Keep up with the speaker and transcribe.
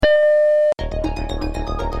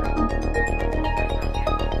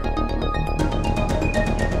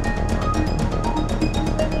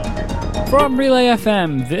From Relay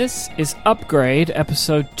FM, this is Upgrade,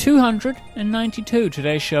 episode 292.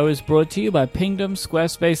 Today's show is brought to you by Pingdom,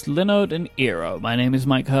 Squarespace, Linode, and Eero. My name is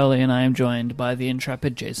Mike Hurley, and I am joined by the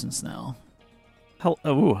intrepid Jason Snell.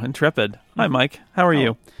 Hello, intrepid. Hi, Mike. How are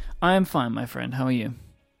you? I am fine, my friend. How are you?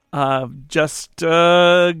 Just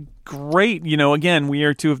great. You know, again, we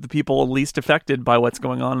are two of the people least affected by what's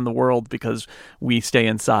going on in the world because we stay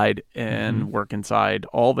inside and work inside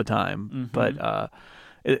all the time. But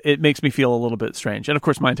it makes me feel a little bit strange. And of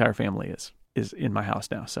course, my entire family is in my house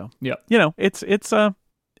now. So, you know, it's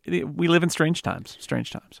we live in strange times.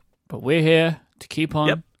 But we're here to keep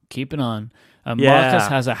on keeping on. Marcus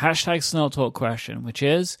has a hashtag Snell Talk question, which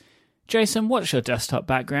is, Jason, what's your desktop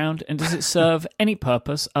background, and does it serve any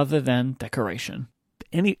purpose other than decoration?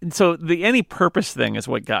 The any purpose thing is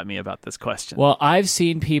what got me about this question. Well, I've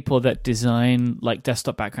seen people that design like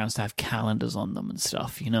desktop backgrounds to have calendars on them and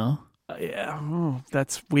stuff, you know?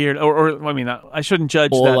 That's weird. Or I mean, I shouldn't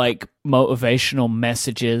judge or that. Like motivational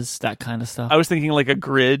messages, that kind of stuff. I was thinking like a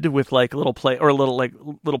grid with like little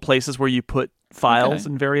places where you put files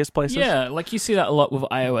in various places. Yeah, like you see that a lot with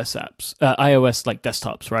iOS apps, iOS like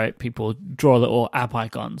desktops, right? People draw little app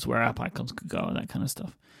icons where app icons could go and that kind of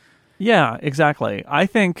stuff. Yeah, exactly. I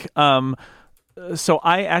think. So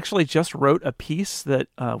I actually just wrote a piece that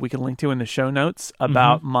we can link to in the show notes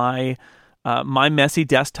about my messy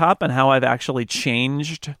desktop and how I've actually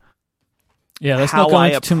changed. Yeah, let's not go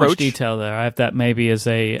into too much detail there. I have that maybe as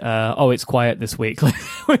a, it's quiet this week.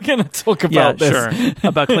 We're going to talk about this. Sure.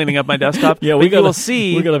 About cleaning up my desktop. Yeah, we will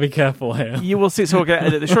see. We're going to be careful here. You will see. So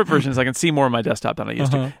the short version is I can see more of my desktop than I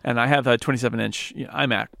used to. And I have a 27-inch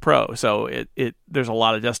iMac Pro, so there's a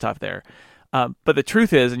lot of desktop there. But the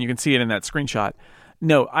truth is, and you can see it in that screenshot,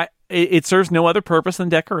 it serves no other purpose than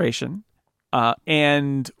decoration.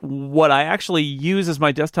 And what I actually use as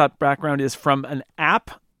my desktop background is from an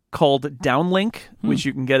app called Downlink, which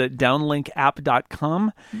you can get at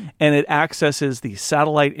downlinkapp.com, and it accesses the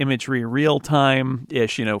satellite imagery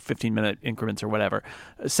real-time-ish, 15-minute increments or whatever,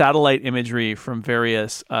 satellite imagery from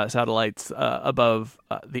various satellites above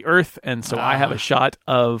the Earth. And so I have a shot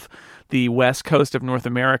of the west coast of North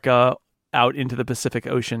America out into the Pacific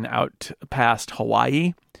Ocean, out past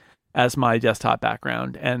Hawaii, as my desktop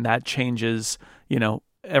background, and that changes,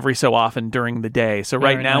 every so often during the day. So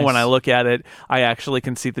right now, when I look at it, I actually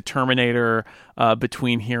can see the Terminator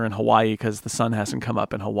between here and Hawaii because the sun hasn't come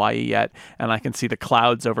up in Hawaii yet, and I can see the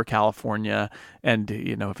clouds over California. And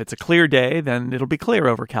if it's a clear day, then it'll be clear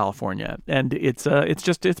over California, and it's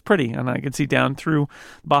pretty, and I can see down through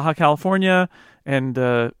Baja California and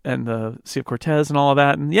the Sea of Cortez and all of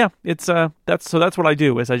that. And that's what I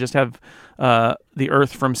do is I just have the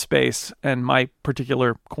Earth from space and my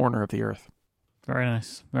particular corner of the Earth. Very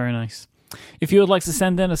nice. Very nice. If you would like to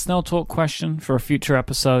send in a Snell Talk question for a future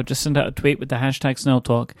episode, just send out a tweet with the hashtag Snell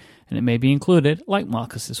Talk, and it may be included, like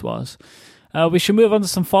Marcus's was. We should move on to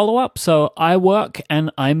some follow-up. So iWork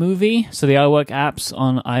and iMovie, so the iWork apps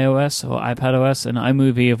on iOS or iPadOS and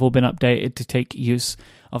iMovie have all been updated to take use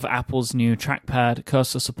of Apple's new trackpad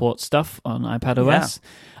cursor support stuff on iPadOS. Yeah.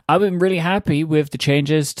 I've been really happy with the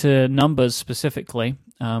changes to numbers specifically.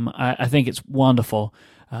 I think it's wonderful.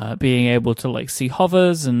 Being able to see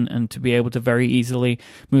hovers and to be able to very easily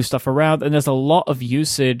move stuff around. And there's a lot of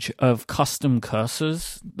usage of custom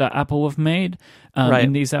cursors that Apple have made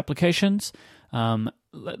in these applications.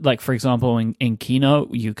 Like, for example, in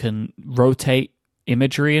Keynote, you can rotate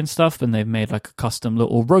imagery and stuff, and they've made a custom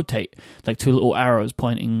little rotate, two little arrows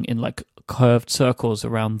pointing in curved circles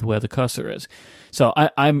around where the cursor is. So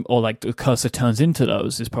the cursor turns into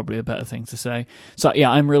those is probably a better thing to say. So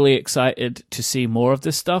yeah, I'm really excited to see more of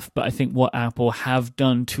this stuff, but I think what Apple have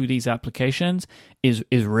done to these applications is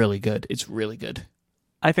really good. It's really good.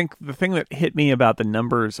 I think the thing that hit me about the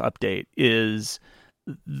numbers update is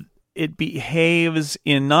it behaves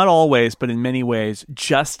in not all ways, but in many ways,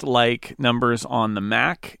 just like numbers on the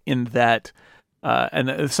Mac in that,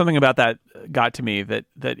 and something about that got to me that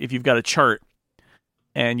if you've got a chart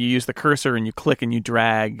and you use the cursor and you click and you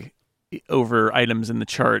drag over items in the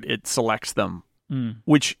chart, it selects them,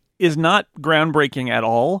 which is not groundbreaking at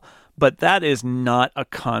all, but that is not a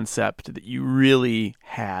concept that you really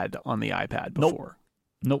had on the iPad before.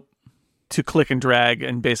 Nope. To click and drag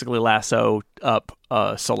and basically lasso up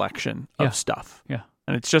a selection of stuff. Yeah.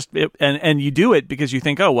 And it's just, and you do it because you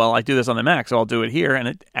think, oh, well, I do this on the Mac, so I'll do it here.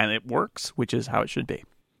 And it works, which is how it should be.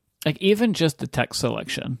 Even just the text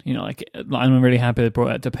selection, I'm really happy they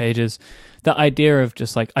brought it to Pages. The idea of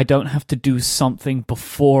just I don't have to do something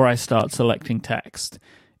before I start selecting text.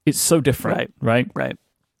 It's so different, right? Right.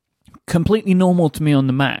 Completely normal to me on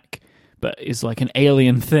the Mac, but is like an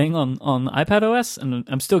alien thing on iPadOS, and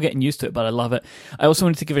I'm still getting used to it, but I love it. I also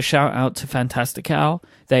wanted to give a shout out to Fantastical.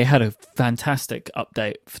 They had a fantastic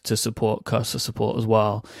update to support cursor support as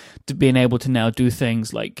well, to being able to now do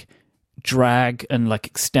things like drag and like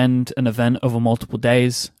extend an event over multiple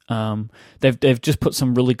days. They've just put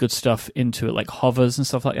some really good stuff into it, like hovers and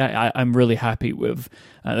stuff like that. I'm really happy with.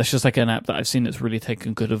 That's just like an app that I've seen that's really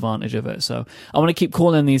taken good advantage of it. So I want to keep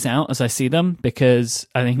calling these out as I see them, because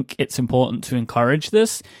I think it's important to encourage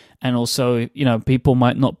this. And also, people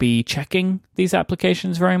might not be checking these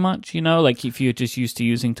applications very much, like if you're just used to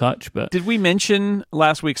using touch. But did we mention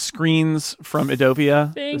last week's screens from Edovia?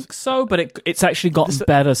 I think so, but it's actually gotten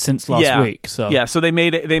better since last week. So they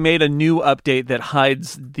made a new update that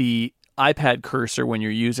hides the iPad cursor when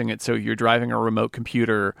you're using it. So you're driving a remote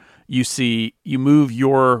computer, you move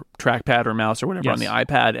your trackpad or mouse or whatever on the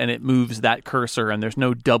iPad, and it moves that cursor, and there's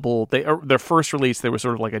no double. Their first release, there was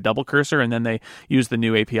sort of like a double cursor, and then they used the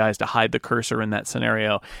new APIs to hide the cursor in that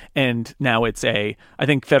scenario. And now I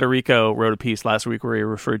think Federico wrote a piece last week where he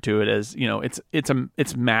referred to it as,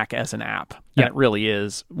 it's Mac as an app. And it really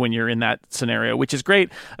is when you're in that scenario, which is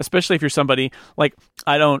great, especially if you're somebody like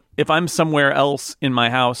if I'm somewhere else in my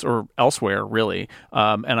house or elsewhere really,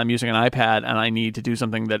 and I'm using an iPad and I need to do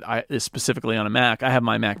something that is specifically on a Mac, I have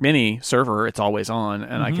my Mac Mini server, it's always on,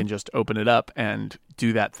 and I can just open it up and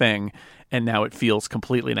do that thing. And now it feels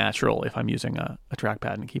completely natural if I'm using a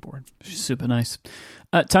trackpad and a keyboard. Super nice.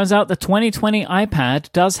 Turns out the 2020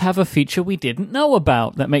 iPad does have a feature we didn't know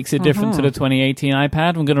about that makes it different to the 2018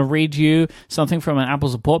 iPad. I'm going to read you something from an Apple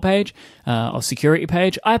support page or security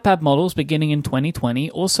page. iPad models beginning in 2020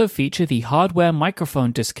 also feature the hardware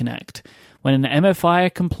microphone disconnect. When an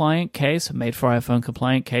MFI-compliant case, a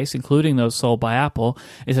made-for-iPhone-compliant case, including those sold by Apple,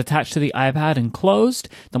 is attached to the iPad and closed,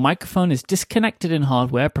 the microphone is disconnected in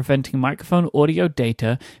hardware, preventing microphone audio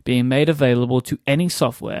data being made available to any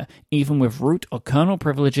software, even with root or kernel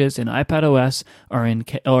privileges in iPadOS or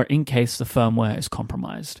in case the firmware is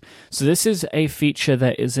compromised. So this is a feature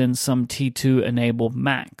that is in some T2-enabled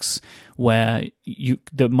Macs, where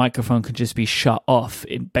the microphone can just be shut off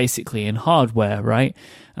basically in hardware, right?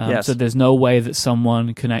 So there's no way that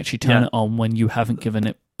someone can actually turn it on when you haven't given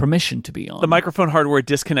it permission to be on. The microphone hardware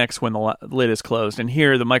disconnects when the lid is closed, and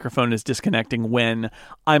here the microphone is disconnecting when,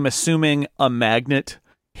 I'm assuming, a magnet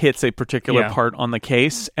hits a particular part on the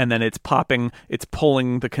case, and then it's pulling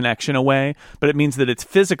the connection away, but it means that it's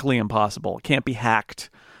physically impossible. It can't be hacked.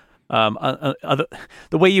 The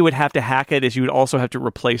way you would have to hack it is you would also have to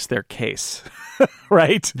replace their case,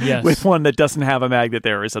 right? Yes. With one that doesn't have a magnet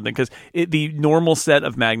there or something, because the normal set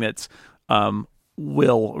of magnets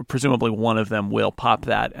presumably one of them will pop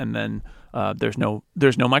that, and then there's no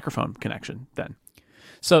microphone connection then.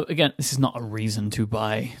 So again, this is not a reason to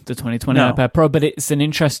buy the 2020 iPad Pro, but it's an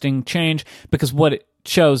interesting change, because what it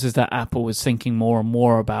shows is that Apple is thinking more and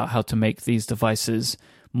more about how to make these devices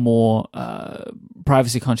more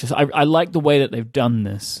privacy conscious. I like the way that they've done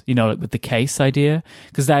this, like with the case idea,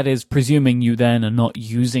 because that is presuming you then are not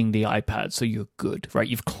using the iPad, so you're good, right?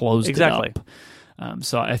 You've closed it up.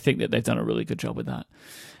 So I think that they've done a really good job with that.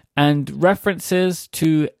 And references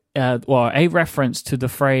to a reference to the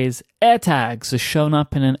phrase AirTags has shown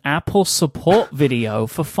up in an Apple support video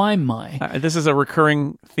for Find My. This is a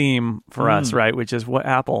recurring theme for us, right? Which is, what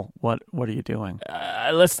Apple? What are you doing?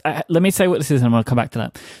 Let me say what this is, and I'm going to come back to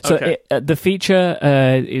that. So the feature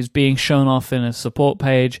is being shown off in a support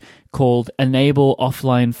page called Enable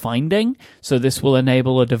Offline Finding. So this will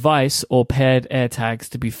enable a device or paired AirTags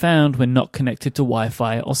to be found when not connected to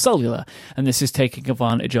Wi-Fi or cellular. And this is taking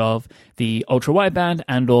advantage of the ultra-wideband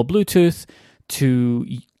and or Bluetooth to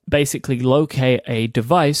basically locate a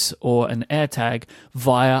device or an AirTag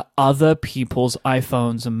via other people's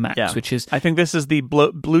iPhones and Macs, which is... I think this is the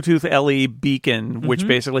Bluetooth LE beacon, which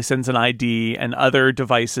basically sends an ID, and other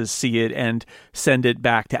devices see it and send it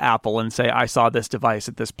back to Apple and say, I saw this device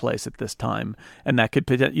at this place at this time. And that could,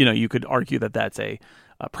 you could argue that that's a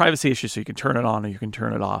privacy issue, so you can turn it on or you can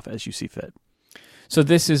turn it off as you see fit. So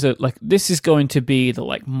this is going to be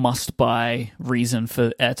the must-buy reason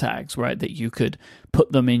for AirTags, right? That you could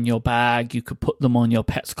put them in your bag, you could put them on your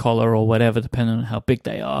pet's collar or whatever, depending on how big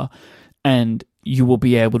they are, and you will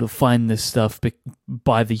be able to find this stuff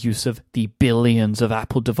by the use of the billions of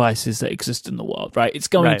Apple devices that exist in the world, right? It's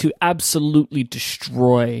going to absolutely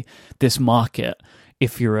destroy this market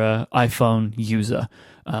if you're an iPhone user.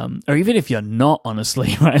 Or even if you're not,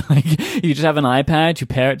 honestly, right? You just have an iPad, you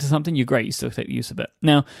pair it to something, you're great, you still take the use of it.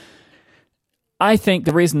 Now, I think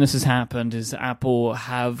the reason this has happened is Apple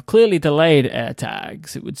have clearly delayed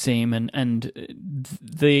AirTags, it would seem, and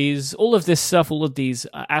all of this stuff, all of these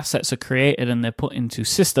assets are created and they're put into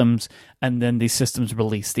systems, and then these systems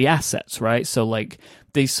release the assets, right? So, like,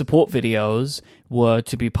 these support videos were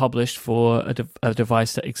to be published for a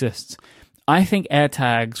device that exists. I think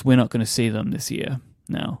AirTags, we're not going to see them this year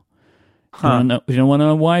now. Huh. You don't want to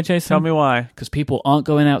know why, Jason? Tell me why. Because people aren't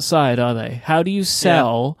going outside, are they? How do you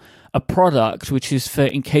sell a product which is for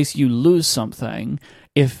in case you lose something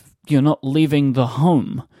if you're not leaving the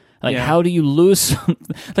home? Like, how do you lose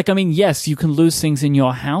something? Like, I mean, yes, you can lose things in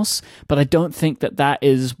your house, but I don't think that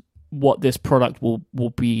is what this product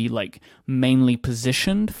will be, like, mainly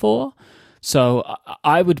positioned for. So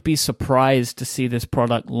I would be surprised to see this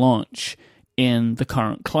product launch in the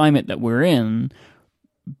current climate that we're in,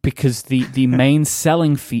 because the main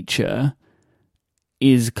selling feature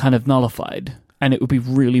is kind of nullified, and it would be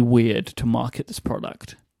really weird to market this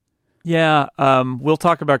product. Yeah, we'll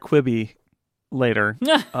talk about Quibi later.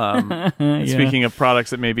 Speaking of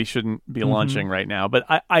products that maybe shouldn't be launching right now. But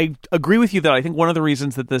I agree with you that I think one of the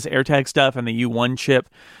reasons that this AirTag stuff and the U1 chip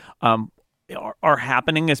are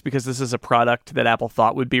happening is because this is a product that Apple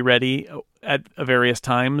thought would be ready at various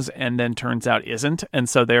times and then turns out isn't. And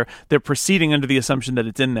so they're proceeding under the assumption that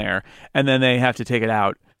it's in there, and then they have to take it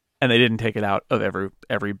out, and they didn't take it out of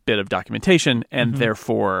every bit of documentation, and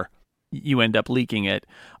therefore you end up leaking it.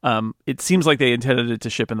 It seems like they intended it to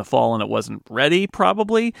ship in the fall and it wasn't ready,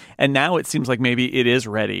 probably. And now it seems like maybe it is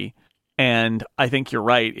ready. And I think you're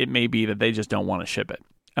right. It may be that they just don't want to ship it.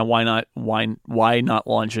 And why not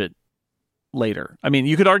launch it later? I mean,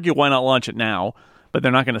 you could argue why not launch it now, but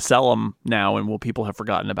they're not going to sell them now, and will people have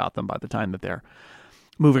forgotten about them by the time that they're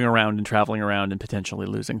moving around and traveling around and potentially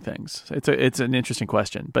losing things? It's an interesting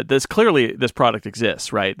question. But this product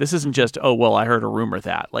exists, right? This isn't just, oh, well, I heard a rumor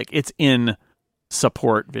that. Like, it's in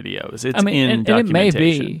support videos. It's in documentation. And it may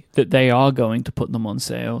be that they are going to put them on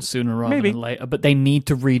sale sooner rather than later, but they need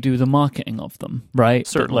to redo the marketing of them, right?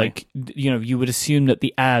 Certainly. But, you would assume that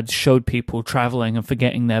the ads showed people traveling and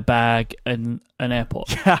forgetting their bag in an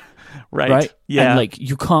airport. Yeah, right? Yeah. And,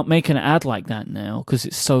 you can't make an ad like that now because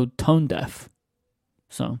it's so tone deaf.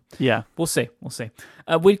 So yeah, we'll see.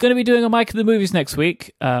 We're going to be doing a Mike of the Movies next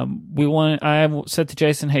week. I said to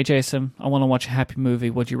Jason, "Hey Jason, I want to watch a happy movie.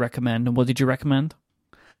 What do you recommend?" And what did you recommend?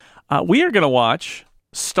 We are going to watch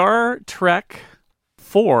Star Trek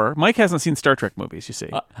 4. Mike hasn't seen Star Trek movies, you see.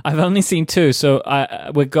 I've only seen 2, so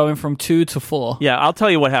we're going from 2 to 4. Yeah, I'll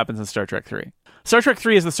tell you what happens in Star Trek 3. Star Trek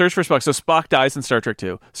 3 is the search for Spock. So Spock dies in Star Trek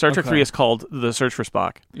 2. Star Trek 3 is called The Search for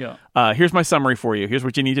Spock. Yeah. Here's my summary for you. Here's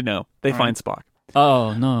what you need to know. They find Spock.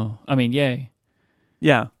 Oh, no. I mean, yay.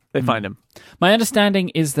 Yeah, they find him. My understanding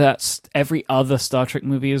is that every other Star Trek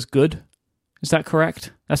movie is good. Is that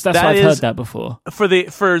correct? That's I've heard that before. For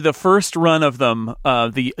the first run of them,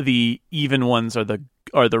 the even ones are the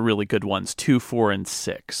really good ones. 2, 4, and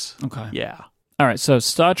 6. Okay. Yeah. All right. So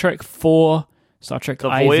Star Trek 4, Star Trek The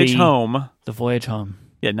IV, Voyage Home. The Voyage Home.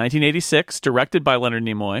 Yeah, 1986, directed by Leonard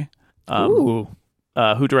Nimoy. Ooh.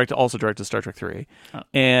 Who also directed Star Trek 3. Oh.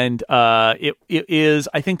 And it is,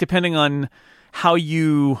 I think, depending on how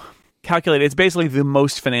you calculate it, it's basically the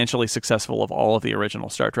most financially successful of all of the original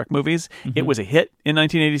Star Trek movies. It was a hit in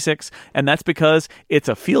 1986, and that's because it's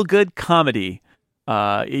a feel-good comedy.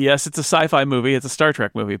 Yes, it's a sci-fi movie, it's a Star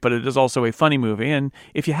Trek movie, but it is also a funny movie. And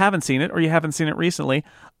if you haven't seen it, or you haven't seen it recently,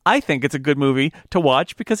 I think it's a good movie to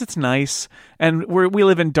watch because it's nice. And we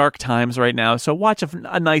live in dark times right now, so watch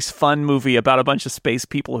a nice, fun movie about a bunch of space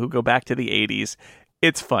people who go back to the 80s.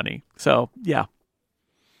 It's funny. So, yeah.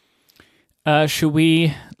 Should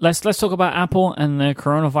we... Let's talk about Apple and the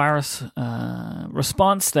coronavirus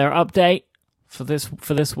response, their update for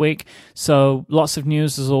this week. So lots of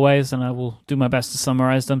news as always, and I will do my best to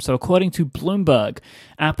summarize them. So according to Bloomberg,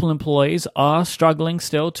 Apple employees are struggling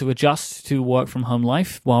still to adjust to work from home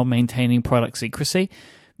life while maintaining product secrecy.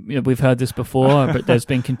 We've heard this before, but there's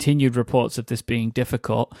been continued reports of this being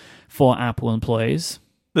difficult for Apple employees.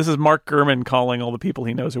 This is Mark Gurman calling all the people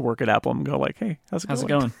he knows who work at Apple and go like, "Hey, how's it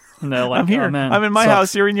going? And they're like, I'm here. Oh, man, I'm in my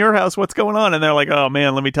house. You're in your house. What's going on?" And they're like, "Oh,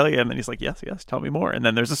 man, let me tell you." And then he's like, yes, tell me more. And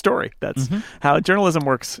then there's a story. That's how journalism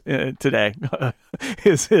works today. I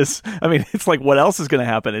mean, it's like, what else is going to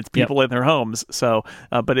happen? It's people in their homes. So,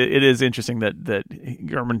 but it is interesting that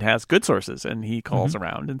Gurman has good sources, and he calls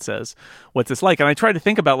around and says, "What's this like?" And I try to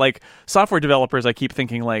think about, like, software developers. I keep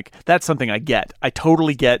thinking, like, that's something I get. I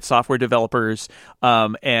totally get software developers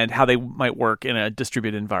and how they might work in a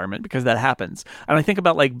distributed environment, because that happens. And I think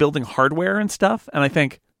about, like, building hardware and stuff, and I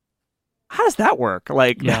think, how does that work?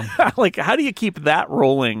 Like, like, how do you keep that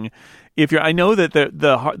rolling I know that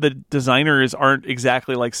the designers aren't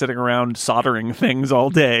exactly like sitting around soldering things all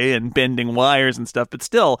day and bending wires and stuff, but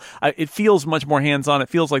still, it feels much more hands-on. It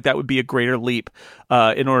feels like that would be a greater leap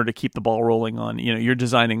in order to keep the ball rolling on, you're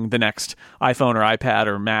designing the next iPhone or iPad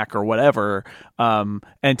or Mac or whatever,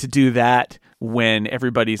 and to do that when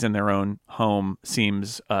everybody's in their own home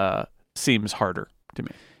seems harder to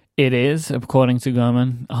me. It is, according to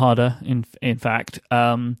Gurman, harder, in fact.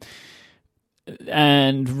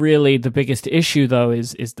 And really, the biggest issue, though,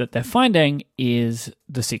 is that they're finding is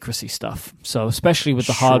the secrecy stuff. So, especially with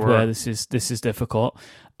the hardware, this is difficult.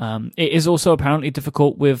 It is also apparently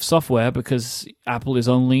difficult with software because Apple is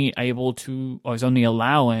only is only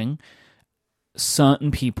allowing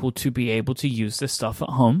certain people to be able to use this stuff at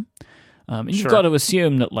home. And you've got to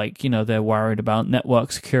assume that, they're worried about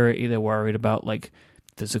network security. They're worried about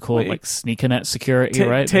physical SneakerNet security,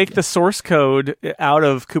 right? Take the source code out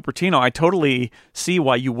of Cupertino. I totally see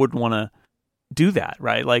why you wouldn't want to do that,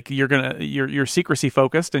 right? Like you're secrecy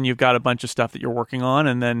focused, and you've got a bunch of stuff that you're working on,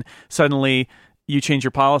 and then suddenly you change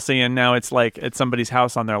your policy, and now it's like at somebody's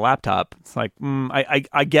house on their laptop. It's like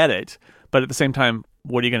I get it, but at the same time,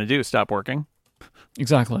 what are you going to do? Stop working?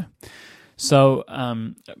 Exactly. So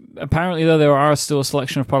apparently, though, there are still a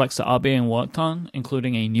selection of products that are being worked on,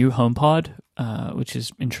 including a new HomePod, which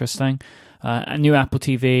is interesting, a new Apple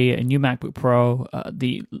TV, a new MacBook Pro,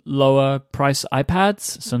 the lower price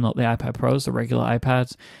iPads, so not the iPad Pros, the regular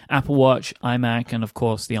iPads, Apple Watch, iMac, and of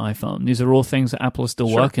course the iPhone. These are all things that Apple is still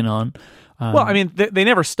working on. Well, I mean, they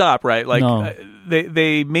never stop, right? Like no.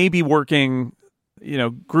 They may be working.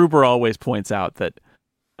 Gruber always points out that.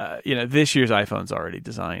 This year's iPhone's already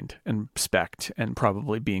designed and spec'd and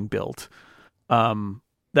probably being built.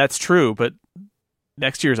 That's true, but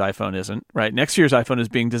next year's iPhone isn't, right? Next year's iPhone is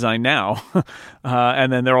being designed now.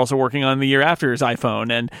 And then they're also working on the year after's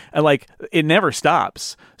iPhone. And it never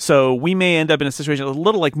stops. So we may end up in a situation a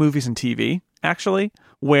little like movies and TV, actually,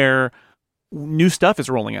 where new stuff is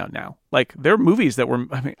rolling out now. Like there are movies that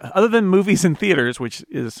other than movies in theaters, which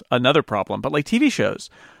is another problem, but like TV shows.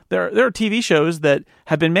 There are TV shows that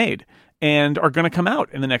have been made and are going to come out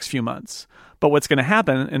in the next few months. But what's going to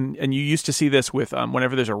happen, and you used to see this with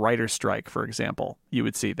whenever there's a writer's strike, for example, you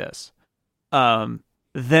would see this. Then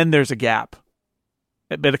there's a gap,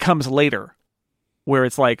 but it comes later, where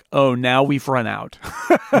it's like, oh, now we've run out,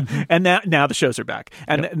 and now the shows are back,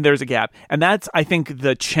 and there's a gap, and that's I think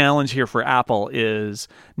the challenge here for Apple is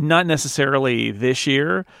not necessarily this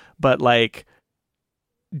year, but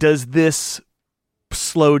does this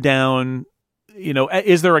slow down,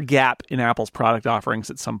 is there a gap in Apple's product offerings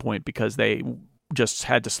at some point because they just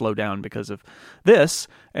had to slow down because of this,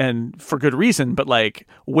 and for good reason, but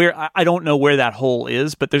where I don't know where that hole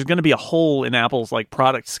is, but there's going to be a hole in Apple's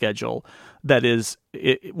product schedule that is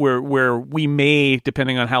where we may,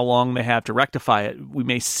 depending on how long they have to rectify it, we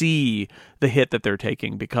may see the hit that they're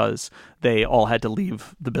taking because they all had to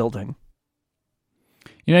leave the building.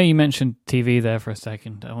 You mentioned TV there for a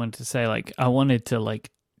second. I wanted to say, I wanted to,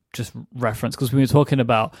 just reference, because we were talking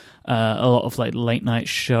about a lot of, late night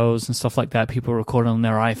shows and stuff like that. People recording on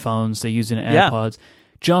their iPhones. They're using AirPods. Yeah.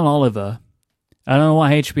 John Oliver, I don't know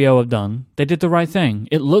what HBO have done. They did the right thing.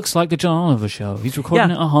 It looks like the John Oliver show. He's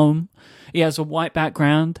recording it at home. He has a white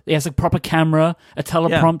background. He has a proper camera, a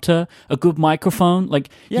teleprompter, a good microphone.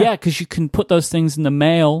 Because you can put those things in the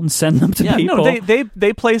mail and send them to people. No,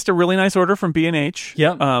 they placed a really nice order from B&H.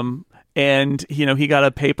 Yeah. And he got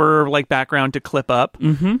a paper background to clip up,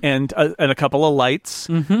 and a couple of lights,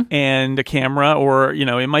 and a camera, or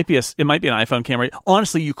it might be an iPhone camera.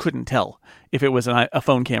 Honestly, you couldn't tell if it was a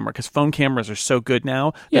phone camera, because phone cameras are so good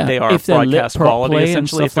now that they are broadcast quality.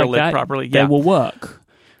 Essentially, if they're lit properly, they will work.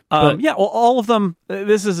 Well, all of them.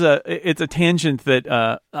 This is it's a tangent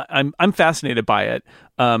that I'm fascinated by it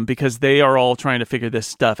because they are all trying to figure this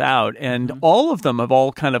stuff out, and all of them have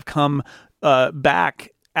all kind of come back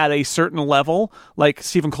at a certain level. Like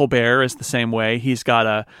Stephen Colbert is the same way. He's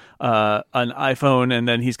got an iPhone, and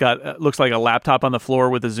then he's got looks like a laptop on the floor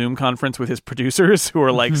with a Zoom conference with his producers who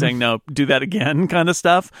are saying, "No, do that again," kind of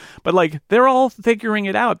stuff. But they're all figuring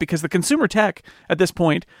it out because the consumer tech at this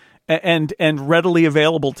point. And readily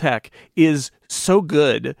available tech is so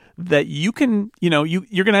good that you can,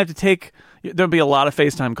 you're going to have to take, there'll be a lot of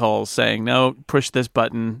FaceTime calls saying, no, push this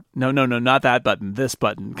button. No, not that button, this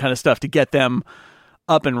button kind of stuff to get them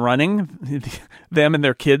up and running, them and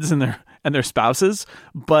their kids and their spouses.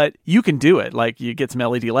 But you can do it. You get some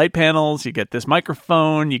LED light panels, you get this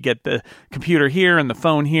microphone, you get the computer here and the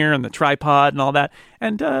phone here and the tripod and all that.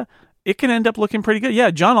 And, it can end up looking pretty good. Yeah,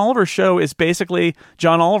 John Oliver's show is basically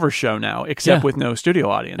John Oliver's show now, except with no studio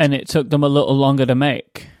audience. And it took them a little longer to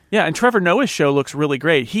make. Yeah, and Trevor Noah's show looks really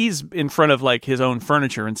great. He's in front of like his own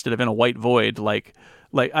furniture instead of in a white void. Like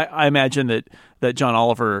I imagine that John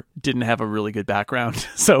Oliver didn't have a really good background,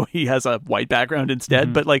 so he has a white background instead.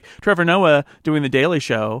 Mm-hmm. But like Trevor Noah doing the Daily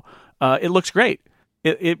Show, it looks great.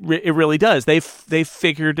 It really does. They've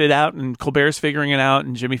figured it out, and Colbert's figuring it out,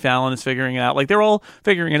 and Jimmy Fallon is figuring it out. Like they're all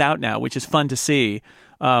figuring it out now, which is fun to see.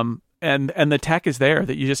 And the tech is there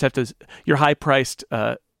that you just have to. Your high priced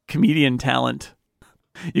comedian talent,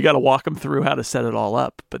 you got to walk them through how to set it all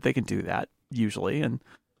up, but they can do that usually, and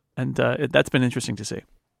that's been interesting to see.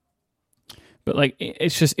 But like,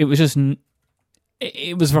 it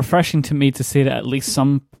was refreshing to me to see that at least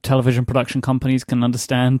some television production companies can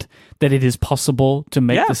understand that it is possible to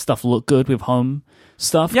make this stuff look good with home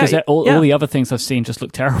stuff, because all the other things I've seen just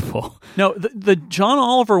look terrible. No, the John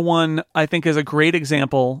Oliver one I think is a great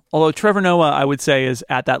example, although Trevor Noah I would say is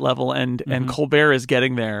at that level, and Colbert is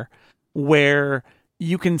getting there, where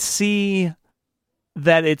you can see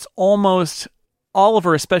that it's almost,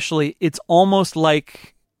 Oliver especially, it's almost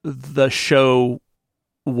like the show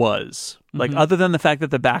was. Like, other than the fact that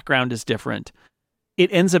the background is different,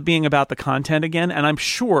 it ends up being about the content again. And I'm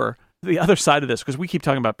sure the other side of this, because we keep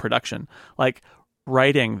talking about production, like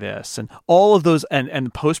writing this and all of those,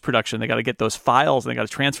 and post-production, they got to get those files and they got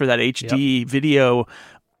to transfer that HD video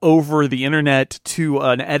over the internet to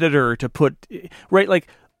an editor to put, right? Like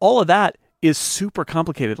all of that is super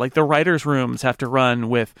complicated. Like the writers' rooms have to run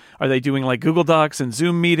with, are they doing like Google Docs and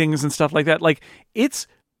Zoom meetings and stuff like that? Like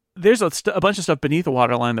there's a bunch of stuff beneath the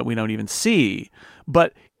waterline that we don't even see,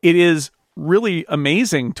 but it is really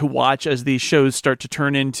amazing to watch as these shows start to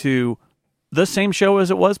turn into the same show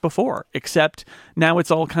as it was before, except now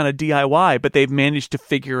it's all kind of DIY, but they've managed to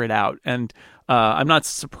figure it out. And I'm not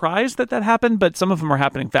surprised that happened, but some of them are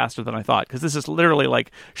happening faster than I thought, because this is literally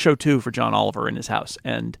like show 2 for John Oliver in his house,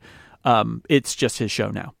 and it's just his show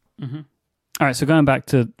now. Mm-hmm. All right, so going back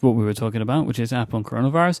to what we were talking about, which is Apple and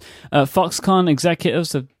coronavirus, Foxconn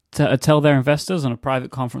executives have tell their investors on a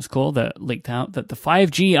private conference call that leaked out that the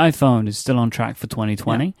 5G iPhone is still on track for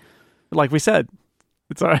 2020. Yeah. Like we said,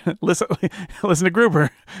 it's listen to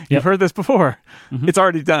Gruber. You've heard this before. Mm-hmm. It's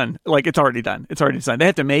already done. Like it's already done. It's already designed. They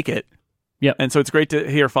have to make it. Yep. And so it's great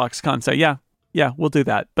to hear Foxconn say, yeah, we'll do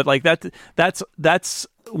that. But like that's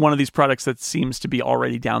one of these products that seems to be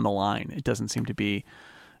already down the line. It doesn't seem to be.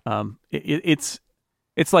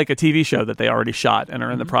 It's like a TV show that they already shot and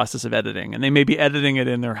are in the process of editing, and they may be editing it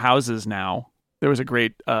in their houses now. There was a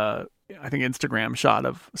great, I think, Instagram shot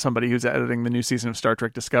of somebody who's editing the new season of Star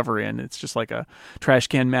Trek Discovery, and it's just like a trash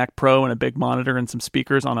can Mac Pro and a big monitor and some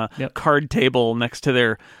speakers on a card table next to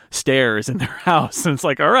their stairs in their house. And it's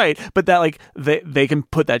like, all right, but that like they can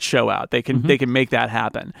put that show out. They can make that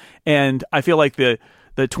happen. And I feel like the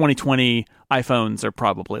 2020 iPhones are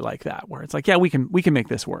probably like that, where it's like, yeah, we can make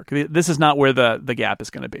this work. This is not where the gap is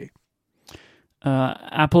going to be.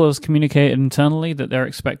 Apple has communicated internally that they're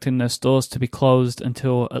expecting their stores to be closed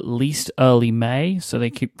until at least early May, so they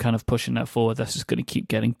keep kind of pushing that forward. That's just going to keep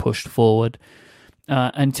getting pushed forward.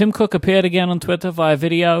 And Tim Cook appeared again on Twitter via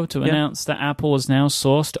video to announce that Apple has now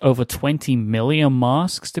sourced over 20 million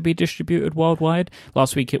masks to be distributed worldwide.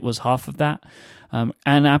 Last week it was half of that.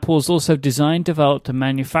 And Apple has also designed, developed, and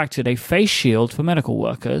manufactured a face shield for medical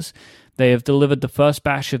workers. They have delivered the first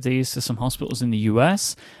batch of these to some hospitals in the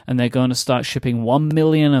US, and they're going to start shipping 1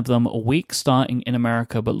 million of them a week, starting in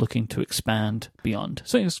America, but looking to expand beyond.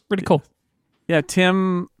 So it's pretty cool. Yeah,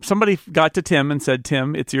 Tim, somebody got to Tim and said,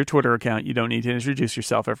 Tim, it's your Twitter account. You don't need to introduce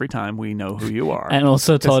yourself every time. We know who you are. And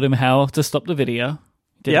also told him how to stop the video.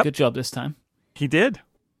 Did a good job this time. He did.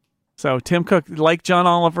 So Tim Cook, like John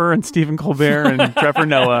Oliver and Stephen Colbert and Trevor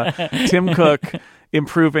Noah, Tim Cook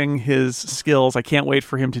improving his skills. I can't wait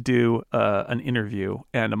for him to do an interview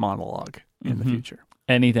and a monologue in the future.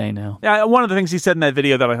 Any day now. Yeah, one of the things he said in that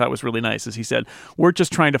video that I thought was really nice is he said, we're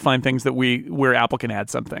just trying to find things that where Apple can add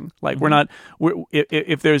something. Like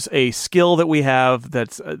if there's a skill that we have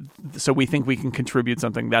that's so we think we can contribute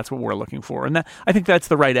something, that's what we're looking for. And I think that's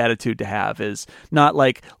the right attitude to have, is not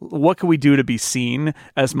like, what can we do to be seen,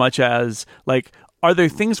 as much as like, are there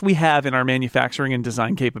things we have in our manufacturing and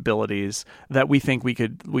design capabilities that we think we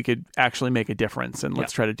could actually make a difference, and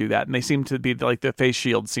let's try to do that. And they seem to be like, the face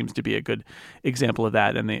shield seems to be a good example of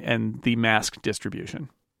that, and the mask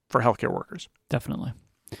distribution for healthcare workers. Definitely.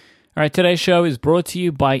 All right, today's show is brought to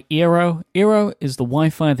you by Eero. Eero is the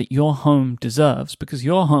Wi-Fi that your home deserves, because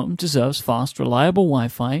your home deserves fast, reliable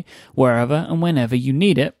Wi-Fi wherever and whenever you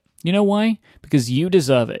need it. You know why? Because you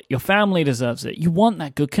deserve it. Your family deserves it. You want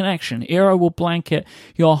that good connection. Eero will blanket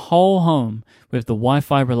your whole home with the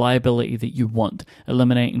Wi-Fi reliability that you want,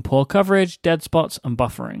 eliminating poor coverage, dead spots, and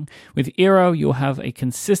buffering. With Eero, you'll have a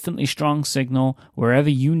consistently strong signal wherever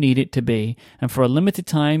you need it to be, and for a limited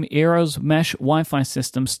time, Eero's mesh Wi-Fi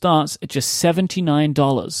system starts at just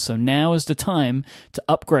 $79, so now is the time to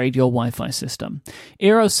upgrade your Wi-Fi system.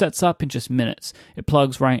 Eero sets up in just minutes. It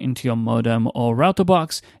plugs right into your modem or router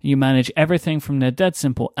box, and you manage everything from their dead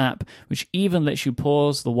simple app, which even lets you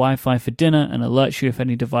pause the Wi-Fi for dinner and alerts you if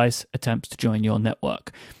any device attempts to join your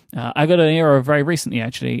network. I got an Eero very recently,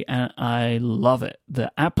 actually, and I love it.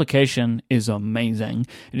 The application is amazing.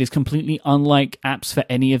 It is completely unlike apps for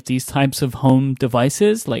any of these types of home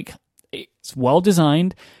devices. Like, it's well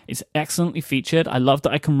designed. It's excellently featured. I love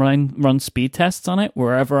that I can run speed tests on it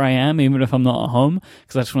wherever I am, even if I'm not at home,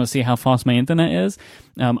 because I just want to see how fast my internet is.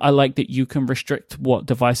 I like that you can restrict what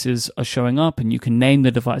devices are showing up, and you can name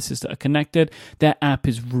the devices that are connected. Their app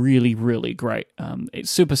is really, really great.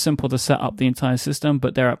 It's super simple to set up the entire system,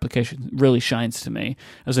 but their application really shines to me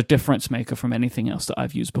as a difference maker from anything else that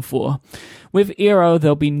I've used before. With Eero,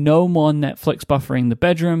 there'll be no more Netflix buffering the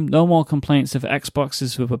bedroom, no more complaints of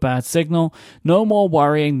Xboxes with a bad signal, no more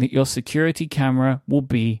worrying that your security camera will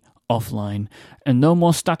be offline, and no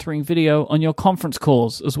more stuttering video on your conference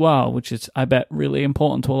calls as well, which is, I bet, really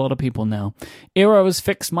important to a lot of people now. Eero has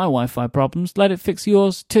fixed my Wi-Fi problems. Let it fix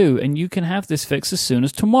yours too, and you can have this fix as soon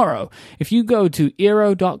as tomorrow. If you go to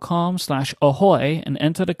eero.com/ahoy and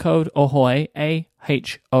enter the code ahoy,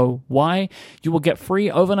 AHOY, you will get free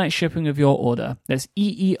overnight shipping of your order. That's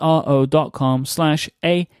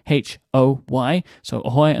EERO.com/AHOY. So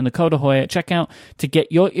ahoy and the code ahoy at checkout to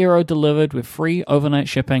get your Eero delivered with free overnight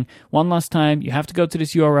shipping. One last time, you have to go to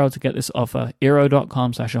this URL to get this offer,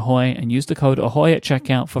 eero.com/ahoy, and use the code ahoy at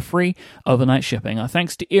checkout for free overnight shipping. Our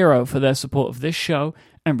thanks to Eero for their support of this show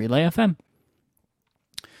and Relay FM.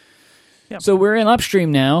 Yep. So we're in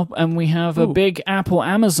Upstream now, and we have a big Apple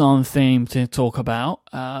Amazon theme to talk about.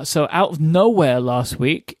 So out of nowhere last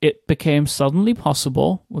week, it became suddenly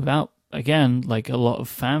possible, without, again, like a lot of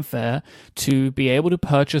fanfare, to be able to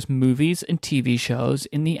purchase movies and TV shows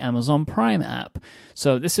in the Amazon Prime app.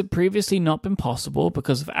 So this had previously not been possible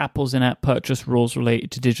because of Apple's in-app purchase rules related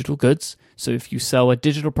to digital goods. So if you sell a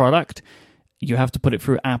digital product, you have to put it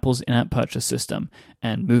through Apple's in-app purchase system,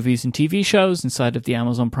 and movies and TV shows inside of the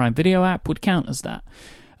Amazon Prime Video app would count as that.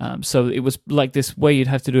 So it was like this way you'd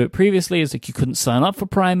have to do it previously. It's like you couldn't sign up for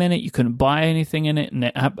Prime in it, you couldn't buy anything in it,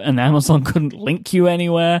 and Amazon couldn't link you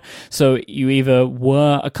anywhere. So you either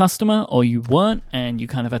were a customer or you weren't, and you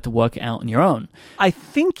kind of had to work it out on your own. I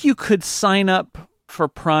think you could sign up for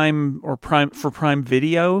Prime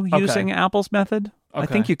Video using Apple's method. Okay. I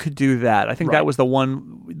think you could do that. I think that was the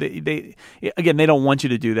one. They don't want you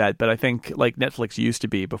to do that, but I think like Netflix used to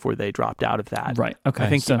be before they dropped out of that. Right. Okay.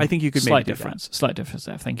 I think you could slight maybe difference. Slight difference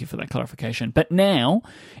there. Thank you for that clarification. But now,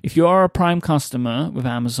 if you are a Prime customer with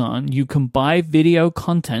Amazon, you can buy video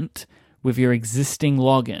content with your existing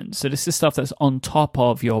login. So this is stuff that's on top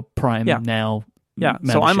of your Prime now. Yeah,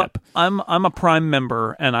 membership. So I'm a Prime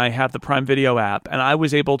member, and I have the Prime Video app, and I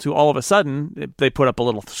was able to all of a sudden they put up a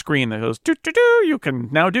little screen that goes doo doo doo. You can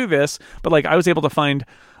now do this, but like I was able to find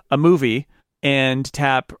a movie and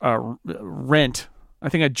tap rent. I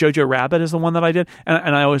think a Jojo Rabbit is the one that I did,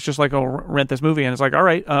 and I was just like, oh, rent this movie, and it's like, all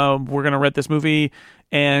right, we're gonna rent this movie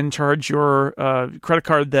and charge your credit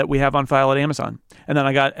card that we have on file at Amazon, and then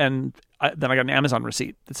I got an Amazon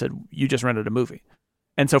receipt that said you just rented a movie.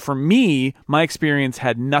 And so for me, my experience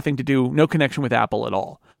had nothing to do, no connection with Apple at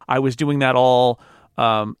all. I was doing that all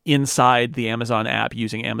inside the Amazon app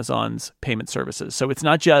using Amazon's payment services. So it's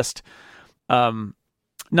not just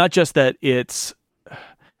that it's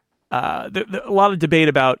a lot of debate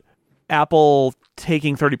about Apple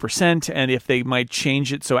taking 30% and if they might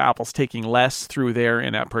change it so Apple's taking less through their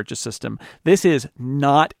in-app purchase system. This is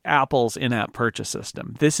not Apple's in-app purchase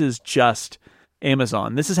system. This is just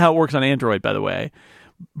Amazon. This is how it works on Android, by the way.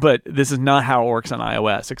 But this is not how it works on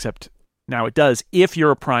iOS, except now it does if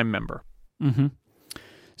you're a Prime member. Mm-hmm.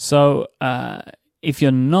 So if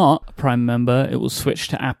you're not a Prime member, it will switch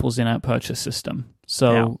to Apple's in-app purchase system.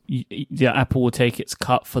 So Apple will take its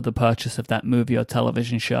cut for the purchase of that movie or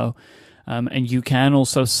television show. And you can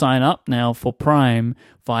also sign up now for Prime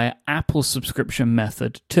via Apple's subscription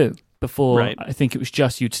method too. Before, I think it was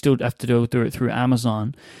just you'd still have to do it through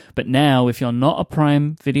Amazon. But now, if you're not a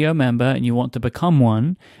Prime Video member and you want to become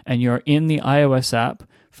one, and you're in the iOS app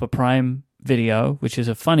for Prime Video, which is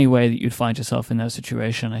a funny way that you'd find yourself in that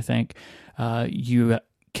situation, I think, you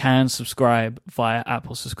can subscribe via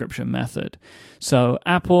Apple subscription method. So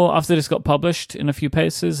Apple, after this got published in a few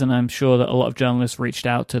places, and I'm sure that a lot of journalists reached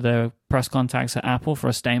out to their press contacts at Apple for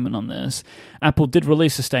a statement on this, Apple did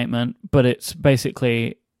release a statement, but it's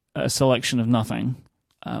basically a selection of nothing.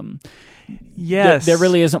 Yes. There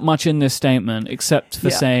really isn't much in this statement except for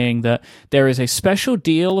saying that there is a special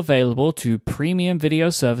deal available to premium video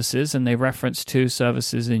services, and they reference 2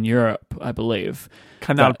 services in Europe, I believe.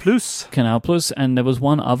 Canal Plus. Canal Plus, and there was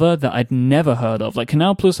one other that I'd never heard of. Like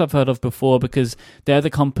Canal Plus I've heard of before because they're the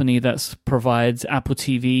company that provides Apple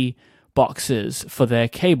TV boxes for their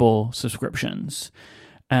cable subscriptions.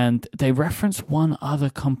 And they reference one other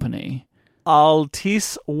company.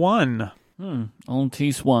 Altice One.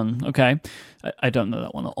 Altice One. Okay. I don't know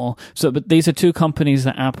that one at all. So, but these are 2 companies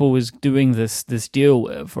that Apple is doing this deal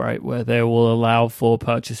with, right? Where they will allow for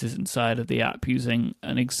purchases inside of the app using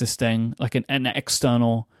an existing, like an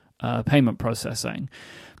external payment processing.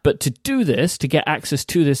 But to do this, to get access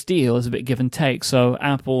to this deal, is a bit give and take. So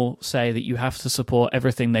Apple say that you have to support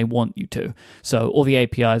everything they want you to. So all the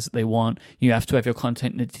APIs that they want, you have to have your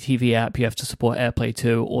content in the TV app, you have to support AirPlay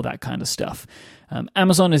 2, all that kind of stuff.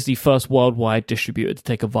 Amazon is the first worldwide distributor to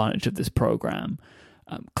take advantage of this program.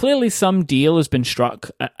 Clearly, some deal has been struck.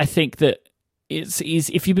 I think that it's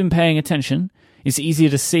easy, if you've been paying attention, it's easier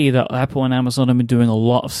to see that Apple and Amazon have been doing a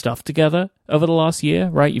lot of stuff together over the last year,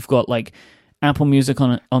 right? You've got like Apple Music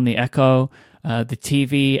on the Echo, the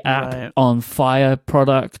TV app on Fire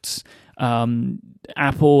products,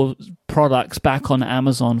 Apple products back on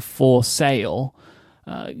Amazon for sale.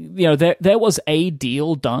 There was a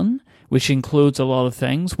deal done, which includes a lot of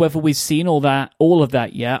things. Whether we've seen all of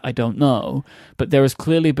that yet, I don't know. But there has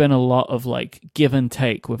clearly been a lot of like give and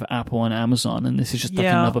take with Apple and Amazon, and this is just like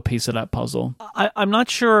another piece of that puzzle. I'm not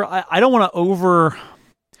sure. I don't want to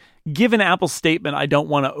given Apple's statement, I don't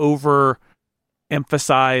want to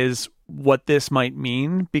emphasize what this might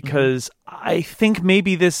mean, because I think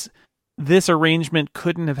maybe this arrangement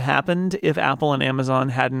couldn't have happened if Apple and Amazon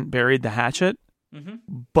hadn't buried the hatchet.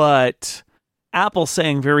 But Apple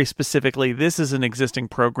saying very specifically, this is an existing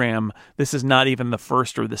program. This is not even the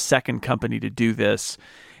first or the second company to do this.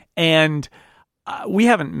 And we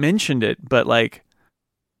haven't mentioned it, but like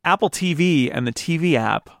Apple TV and the TV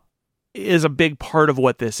app is a big part of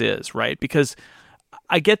what this is, right? Because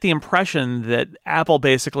I get the impression that Apple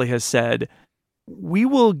basically has said, we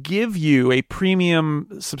will give you a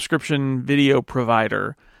premium subscription video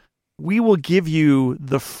provider. We will give you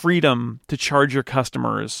the freedom to charge your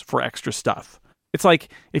customers for extra stuff. It's like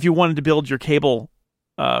if you wanted to build your cable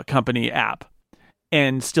company app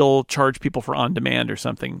and still charge people for on-demand or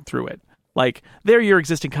something through it. Like, they're your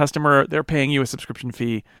existing customer. They're paying you a subscription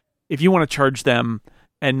fee. If you want to charge them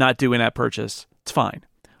and not do in-app purchase, it's fine.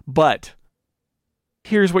 But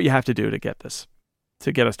here's what you have to do to get us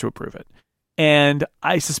to approve it. And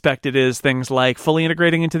I suspect it is things like fully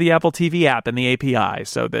integrating into the Apple TV app and the API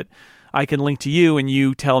so that I can link to you and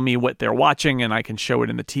you tell me what they're watching and I can show it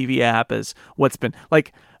in the TV app as what's been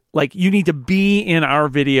like you need to be in our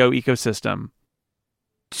video ecosystem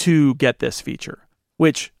to get this feature,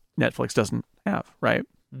 which Netflix doesn't have, right?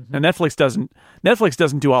 And Netflix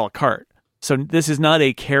doesn't do a la carte. So this is not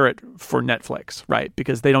a carrot for Netflix, right?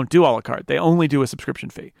 Because they don't do a la carte. They only do a subscription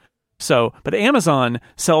fee. So, but Amazon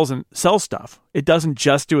sells stuff. It doesn't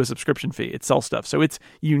just do a subscription fee. It sells stuff. So it's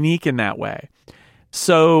unique in that way.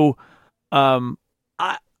 So,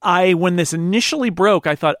 I when this initially broke,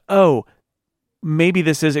 I thought, oh, maybe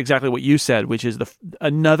this is exactly what you said, which is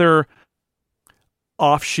another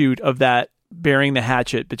offshoot of that bearing the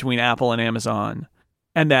hatchet between Apple and Amazon,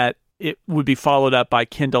 and that it would be followed up by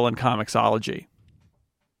Kindle and Comixology.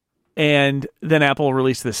 And then Apple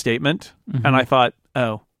released this statement, and I thought,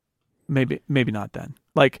 oh, maybe not then.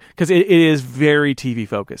 Like, because it is very TV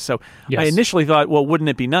focused. So I initially thought, well, wouldn't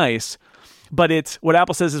it be nice? But it's what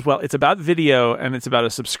Apple says is, well, it's about video and it's about a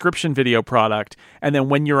subscription video product. And then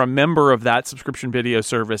when you're a member of that subscription video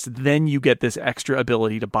service, then you get this extra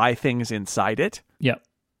ability to buy things inside it. Yep.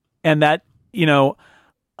 And that,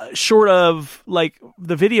 short of like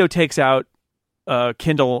the video takes out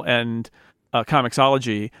Kindle and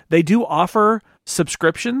Comixology, they do offer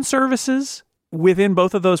subscription services within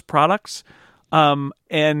both of those products.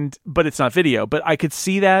 But it's not video, but I could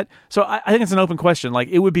see that. So I think it's an open question. Like,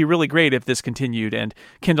 it would be really great if this continued and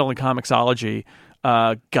Kindle and Comixology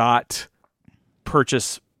got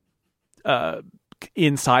purchase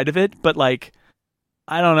inside of it. But like,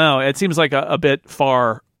 I don't know. It seems like a bit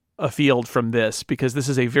far afield from this, because this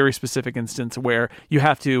is a very specific instance where you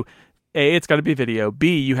have to, A, it's got to be video.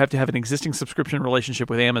 B, you have to have an existing subscription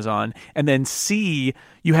relationship with Amazon. And then C,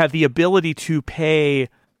 you have the ability to pay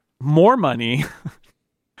more money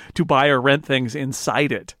to buy or rent things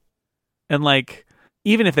inside it. And like,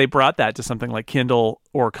 even if they brought that to something like Kindle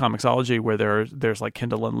or Comixology, where there's like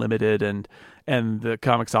Kindle Unlimited and the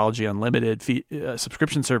Comixology Unlimited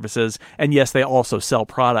subscription services, and yes, they also sell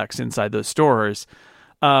products inside those stores.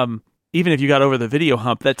 Even if you got over the video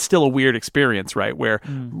hump, that's still a weird experience, right? Where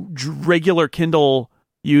regular Kindle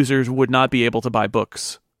users would not be able to buy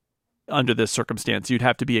books under this circumstance. You'd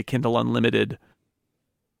have to be a Kindle Unlimited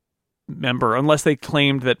member, unless they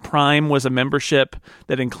claimed that Prime was a membership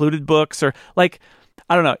that included books, or like,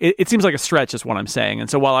 I don't know. It seems like a stretch is what I'm saying. And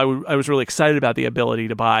so while I was really excited about the ability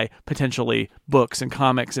to buy potentially books and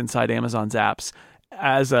comics inside Amazon's apps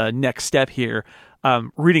as a next step here,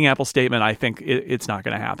 reading Apple's statement, I think it's not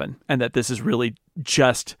going to happen. And that this is really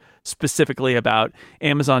just specifically about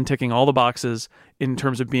Amazon ticking all the boxes in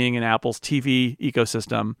terms of being in Apple's TV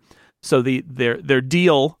ecosystem. So their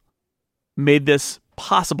deal made this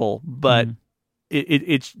possible, but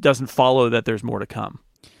it doesn't follow that there's more to come.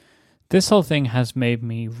 This whole thing has made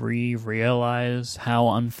me realize how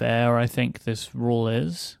unfair I think this rule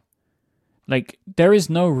is. Like, there is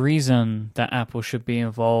no reason that Apple should be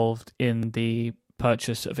involved in the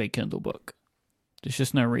purchase of a Kindle book. There's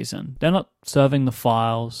just no reason. They're not serving the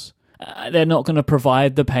files. They're not going to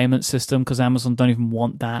provide the payment system because Amazon don't even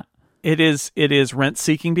want that. It is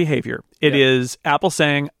rent-seeking behavior. It is Apple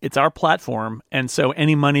saying, it's our platform, and so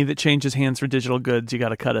any money that changes hands for digital goods, you got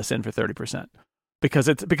to cut us in for 30%.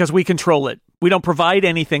 Because we control it. We don't provide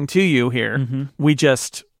anything to you here. Mm-hmm. We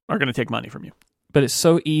just are going to take money from you. But it's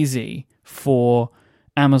so easy for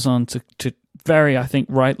Amazon to very, I think,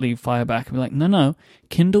 rightly fire back and be like, no,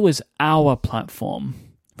 Kindle is our platform,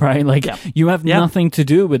 right? Like, you have nothing to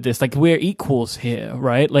do with this. Like, we're equals here,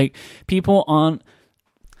 right? Like, people aren't...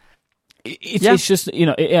 It's just,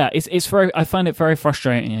 it's very... I find it very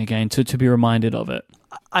frustrating, again, to be reminded of it.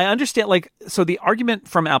 I understand, like, so the argument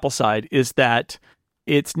from Apple's side is that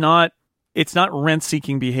it's not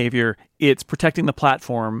rent-seeking behavior, it's protecting the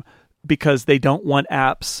platform because they don't want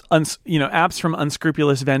apps from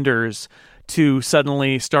unscrupulous vendors to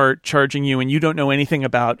suddenly start charging you, and you don't know anything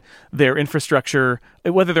about their infrastructure,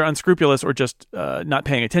 whether they're unscrupulous or just not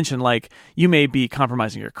paying attention. Like, you may be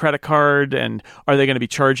compromising your credit card, and are they going to be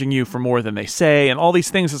charging you for more than they say, and all these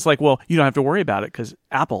things. It's like, well, you don't have to worry about it because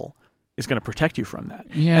Apple is going to protect you from that.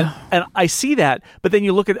 Yeah. And I see that, but then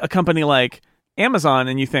you look at a company like Amazon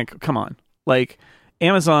and you think, come on, like,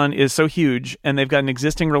 Amazon is so huge and they've got an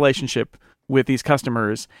existing relationship with these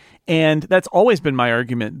customers. And that's always been my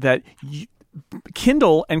argument, that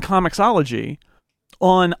Kindle and Comixology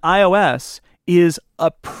on iOS is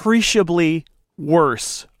appreciably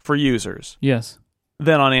worse for users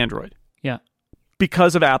than on Android. Yeah.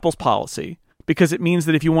 Because of Apple's policy, because it means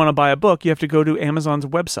that if you want to buy a book, you have to go to Amazon's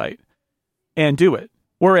website and do it.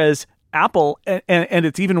 Whereas Apple, and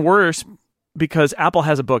it's even worse because Apple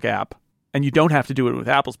has a book app, and you don't have to do it with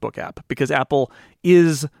Apple's book app because Apple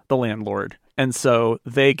is the landlord. And so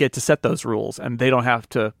they get to set those rules, and they don't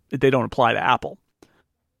apply to Apple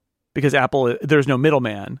because Apple, there's no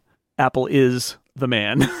middleman. Apple is the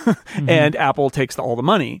man and Apple takes all the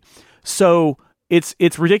money. So it's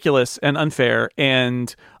ridiculous and unfair.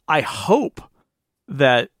 And I hope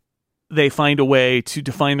that they find a way to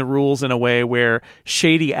define the rules in a way where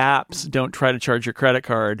shady apps don't try to charge your credit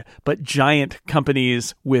card, but giant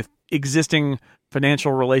companies with existing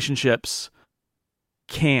financial relationships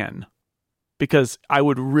can. Because I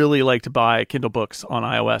would really like to buy Kindle books on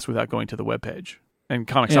iOS without going to the webpage. And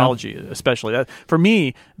Comixology, especially. That, for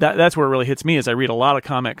me, that's where it really hits me, is I read a lot of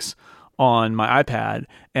comics on my iPad,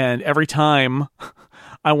 and every time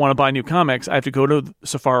I want to buy new comics, I have to go to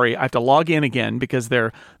Safari. I have to log in again because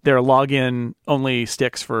their login only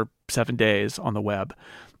sticks for 7 days on the web.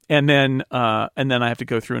 And then I have to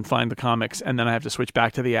go through and find the comics, and then I have to switch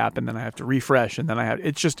back to the app, and then I have to refresh, and then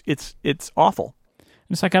it's awful.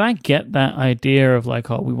 It's like, and I get that idea of like,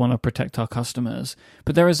 we want to protect our customers,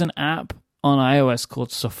 but there is an app on iOS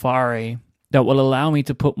called Safari that will allow me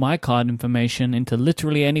to put my card information into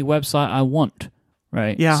literally any website I want,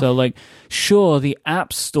 right? Yeah. So like, sure, the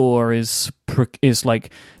App Store is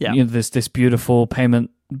like, this beautiful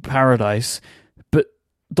payment paradise, but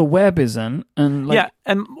the web isn't. And like,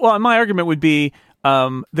 and my argument would be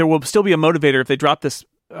there will still be a motivator if they drop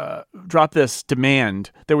this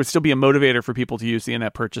demand. There would still be a motivator for people to use the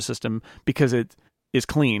in-app purchase system because it is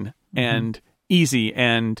clean and easy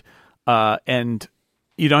and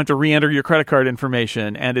you don't have to re-enter your credit card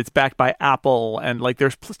information, and it's backed by Apple, and like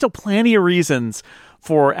there's still plenty of reasons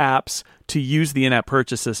for apps to use the in-app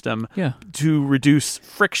purchase system to reduce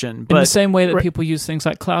friction. But in the same way that people use things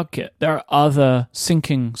like CloudKit, there are other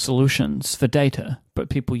syncing solutions for data, but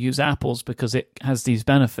people use Apple's because it has these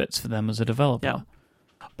benefits for them as a developer. Yeah.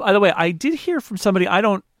 By the way, I did hear from somebody,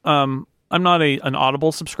 I'm not an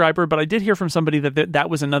Audible subscriber, but I did hear from somebody that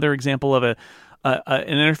was another example of an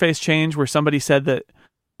interface change where somebody said that,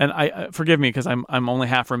 and I forgive me because I'm only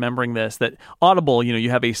half remembering this, that Audible, you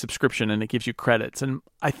have a subscription and it gives you credits. And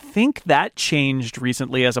I think that changed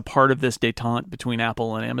recently as a part of this détente between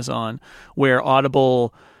Apple and Amazon, where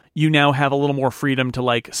Audible, you now have a little more freedom to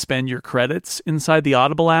like spend your credits inside the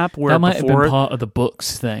Audible app. Where that might have been part of the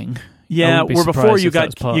books thing. Yeah, where before you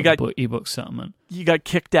got ebook settlement. You got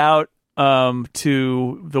kicked out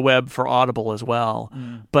to the web for Audible as well.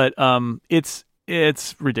 But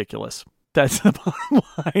it's ridiculous. That's the bottom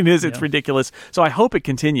line. It's ridiculous. So I hope it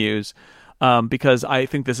continues because I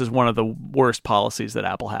think this is one of the worst policies that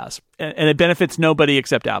Apple has, and it benefits nobody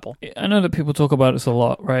except Apple. I know that people talk about this a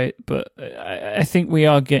lot, right? But I think we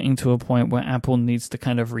are getting to a point where Apple needs to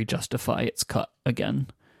kind of re-justify its cut again.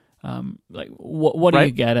 Like what are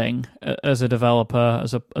you getting as a developer,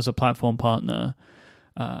 as a platform partner?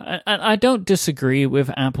 And I don't disagree with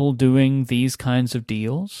Apple doing these kinds of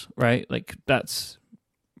deals, right? Like that's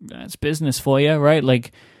business for you, right?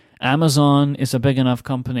 Like Amazon is a big enough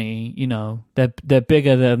company, they're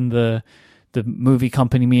bigger than the movie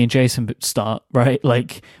company me and Jason start, right?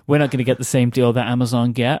 Like we're not going to get the same deal that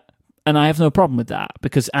Amazon get, and I have no problem with that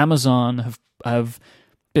because Amazon have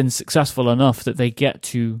been successful enough that they get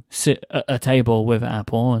to sit at a table with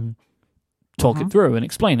Apple and talk it through and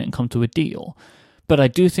explain it and come to a deal. But I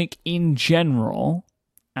do think in general,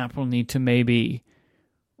 Apple need to maybe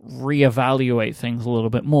reevaluate things a little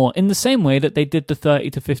bit more in the same way that they did the 30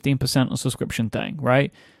 to 15% on subscription thing,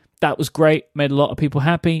 right? That was great, made a lot of people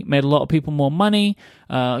happy, made a lot of people more money,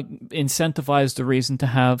 incentivized the reason to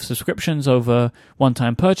have subscriptions over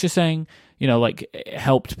one-time purchasing, like it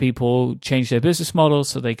helped people change their business models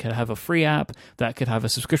so they could have a free app that could have a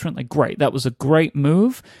subscription. Like, great. That was a great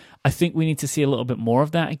move. I think we need to see a little bit more of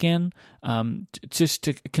that again, just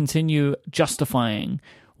to continue justifying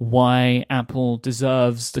why Apple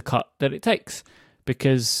deserves the cut that it takes.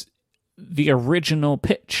 Because the original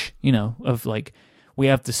pitch, of like, we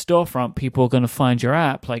have the storefront, people are going to find your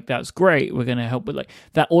app, like, that's great, we're going to help with like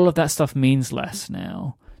that. All of that stuff means less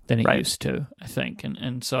now than it used to, I think.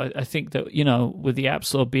 And so I think that, with the App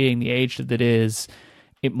Store being the age that it is,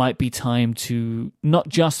 it might be time to, not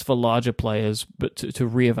just for larger players, but to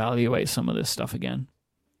reevaluate some of this stuff again.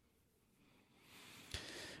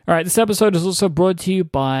 All right, this episode is also brought to you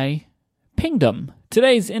by Pingdom.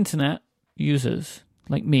 Today's internet users,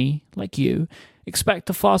 like me, like you, expect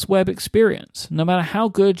a fast web experience. No matter how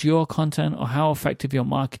good your content or how effective your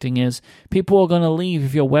marketing is, people are going to leave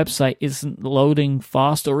if your website isn't loading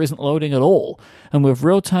fast or isn't loading at all. And with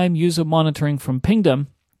real-time user monitoring from Pingdom,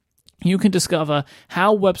 you can discover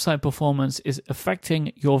how website performance is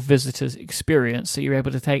affecting your visitors' experience, so you're able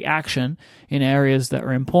to take action in areas that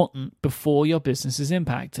are important before your business is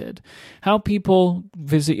impacted. How people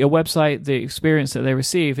visit your website, the experience that they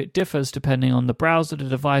receive, it differs depending on the browser, the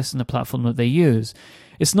device, and the platform that they use.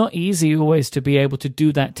 It's not easy always to be able to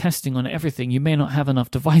do that testing on everything. You may not have enough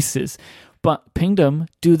devices. But Pingdom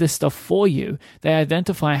do this stuff for you. They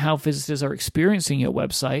identify how visitors are experiencing your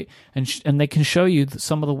website, and they can show you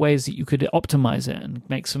some of the ways that you could optimize it and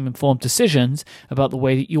make some informed decisions about the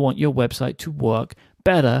way that you want your website to work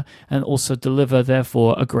better and also deliver,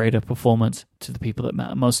 therefore, a greater performance to the people that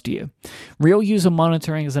matter most to you. Real User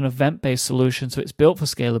Monitoring is an event-based solution, so it's built for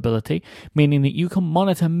scalability, meaning that you can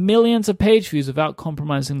monitor millions of page views without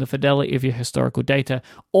compromising the fidelity of your historical data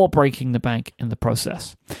or breaking the bank in the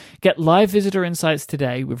process. Get live visitor insights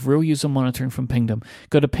today with Real User Monitoring from Pingdom.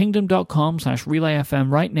 Go to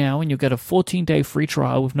pingdom.com/relayfm right now and you'll get a 14-day free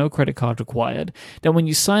trial with no credit card required. Then when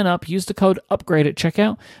you sign up, use the code UPGRADE at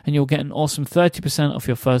checkout and you'll get an awesome 30% off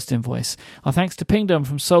your first invoice. Our thanks to Pingdom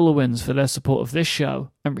from SolarWinds for their support of this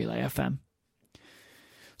show and Relay FM.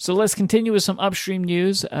 So let's continue with some upstream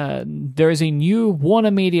news. There is a new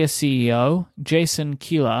Warner Media CEO, Jason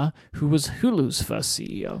Kilar, who was Hulu's first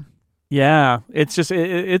CEO. Yeah, it's just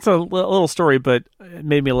it's a little story, but it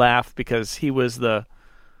made me laugh because he was the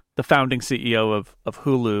founding CEO of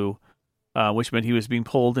Hulu, which meant he was being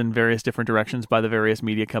pulled in various different directions by the various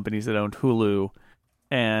media companies that owned Hulu.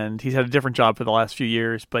 And he's had a different job for the last few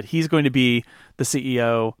years, but he's going to be the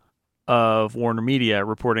CEO of Warner Media,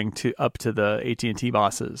 reporting up to the AT&T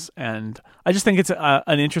bosses. And I just think it's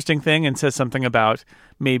an interesting thing and says something about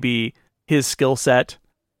maybe his skill set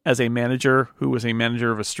as a manager who was a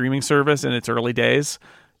manager of a streaming service in its early days,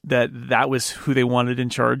 that was who they wanted in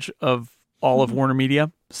charge of all of Warner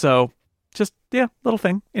Media. So just, little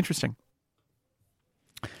thing. Interesting.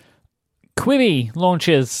 Quibi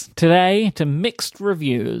launches today to mixed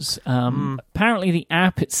reviews. Apparently the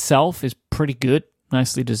app itself is pretty good,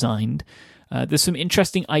 nicely designed. There's some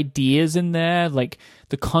interesting ideas in there, like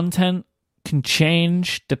the content can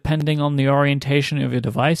change depending on the orientation of your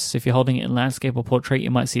device. If you're holding it in landscape or portrait, you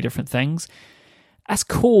might see different things. That's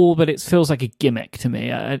cool, but it feels like a gimmick to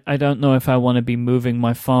me. I don't know if I want to be moving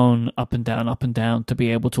my phone up and down to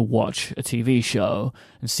be able to watch a TV show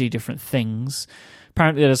and see different things.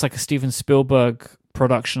 Apparently there's like a Steven Spielberg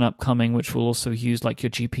production upcoming, which will also use like your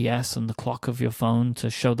GPS and the clock of your phone to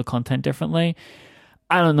show the content differently.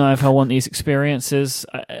 I don't know if I want these experiences.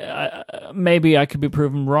 Maybe I could be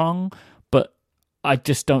proven wrong, but I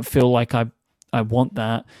just don't feel like I want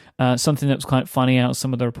that. Something that was quite funny out of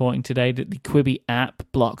some of the reporting today, that the Quibi app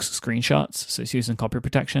blocks screenshots, so it's using copy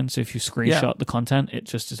protection. So if you screenshot the content, it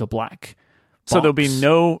just is a black box. So there'll be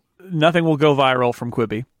nothing will go viral from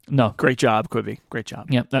Quibi. No. Great job, Quibi. Great job.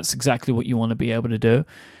 Yeah, that's exactly what you want to be able to do.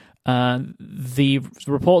 The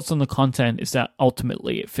reports on the content is that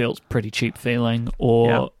ultimately it feels pretty cheap feeling,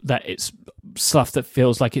 or that it's stuff that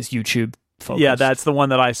feels like it's YouTube focused. Yeah, that's the one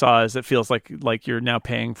that I saw, is it feels like you're now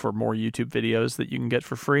paying for more YouTube videos that you can get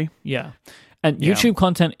for free. Yeah. And YouTube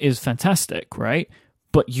content is fantastic, right?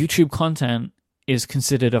 But YouTube content is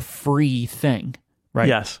considered a free thing, right?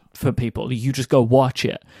 Yes. For people. You just go watch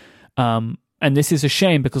it. And this is a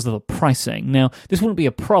shame because of the pricing. Now, this wouldn't be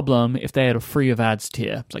a problem if they had a free of ads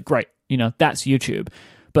tier. It's like, great, that's YouTube.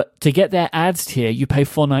 But to get their ads tier, you pay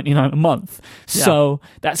 $4.99 a month. Yeah. So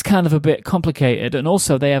that's kind of a bit complicated. And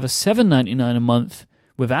also, they have a $7.99 a month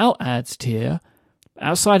without ads tier.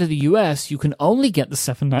 Outside of the US, you can only get the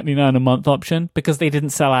 $7.99 a month option because they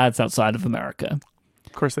didn't sell ads outside of America.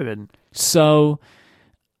 Of course they didn't. So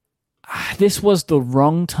this was the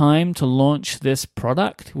wrong time to launch this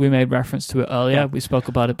product. We made reference to it earlier. Yeah. We spoke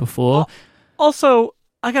about it before. Also,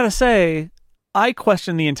 I gotta say, I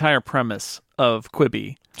question the entire premise of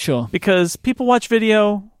Quibi. Sure. Because people watch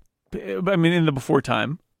video, I mean, in the before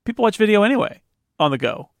time, people watch video anyway on the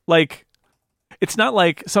go. Like, it's not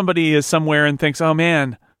like somebody is somewhere and thinks, oh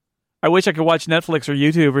man, I wish I could watch Netflix or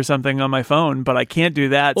YouTube or something on my phone, but I can't do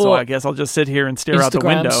that, so I guess I'll just sit here and stare out the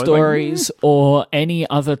window. Instagram stories or any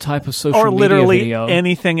other type of social media video. Or literally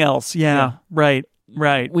anything else. Yeah. Right. We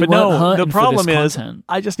But weren't no, hunting the for problem this is content.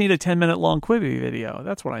 I just need a 10-minute long Quibi video.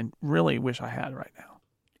 That's what I really wish I had right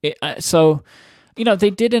now. So, they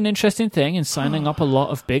did an interesting thing in signing up a lot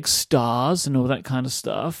of big stars and all that kind of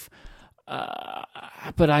stuff.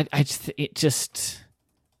 But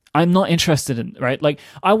I'm not interested in, right? Like,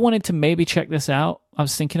 I wanted to maybe check this out. I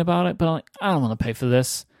was thinking about it, but I'm like, I don't want to pay for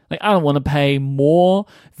this. Like, I don't want to pay more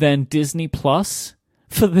than Disney Plus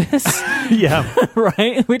for this. Yeah.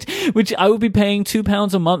 Right? Which I would be paying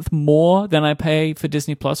 £2 a month more than I pay for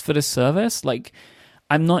Disney Plus for this service. Like,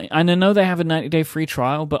 I'm not, and I know they have a 90-day free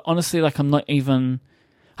trial, but honestly, like, I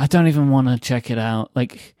don't even want to check it out.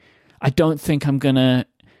 Like, I don't think I'm going to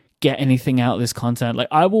get anything out of this content. Like,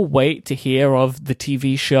 I will wait to hear of the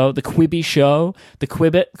TV show, the Quibi show, the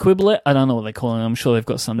Quiblet. I don't know what they call it. I'm sure they've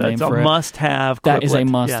got some name for it. That's a must-have. That is a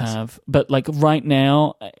must-have. But like right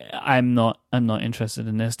now, I'm not interested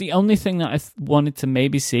in this. The only thing that I wanted to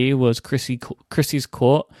maybe see was Chrissy's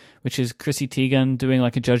Court, which is Chrissy Teigen doing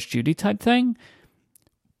like a Judge Judy type thing.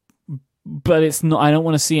 But it's not. I don't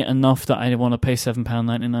want to see it enough that I want to pay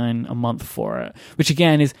 £7.99 a month for it. Which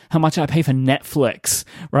again is how much I pay for Netflix,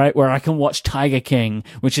 right? Where I can watch Tiger King,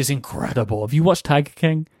 which is incredible. Have you watched Tiger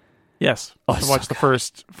King? Yes, I watched the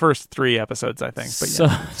first 3 episodes, I think. But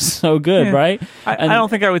so good, right? I don't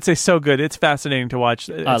think I would say so good. It's fascinating to watch.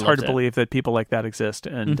 It's hard to it. believe that people like that exist,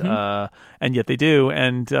 and yet they do.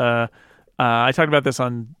 And I talked about this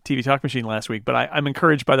on TV Talk Machine last week, but I'm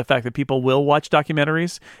encouraged by the fact that people will watch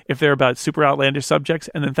documentaries if they're about super outlandish subjects.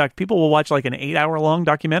 And in fact, people will watch like an 8-hour-long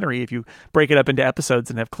documentary if you break it up into episodes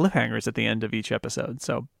and have cliffhangers at the end of each episode.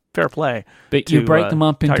 So fair play. But you break them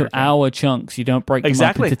up into hour chunks. You don't break them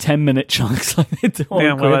up into 10-minute chunks like they do on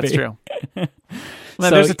Yeah, well, Quibi. that's true. Well,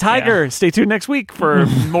 there's a tiger. Yeah. Stay tuned next week for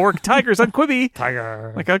more tigers on Quibi.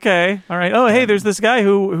 Tiger. Like, okay. All right. Oh, hey, there's this guy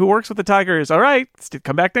who works with the tigers. All right.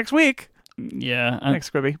 Come back next week. Yeah. Thanks,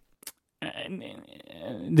 Quibi.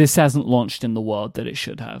 This hasn't launched in the world that it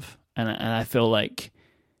should have. And I feel like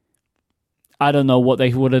I don't know what they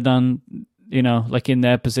would have done. Like in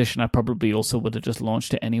their position, I probably also would have just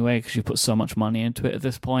launched it anyway because you put so much money into it at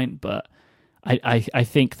this point. But I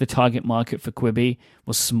think the target market for Quibi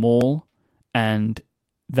was small, and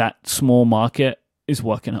that small market is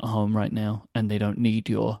working at home right now, and they don't need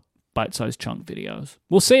your bite-sized chunk videos.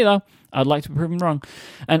 We'll see, though. I'd like to be proven wrong.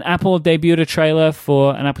 And Apple debuted a trailer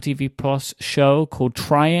for an Apple TV Plus show called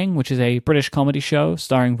Trying, which is a British comedy show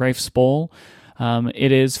starring Rafe Spall.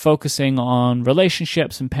 It is focusing on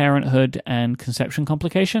relationships and parenthood and conception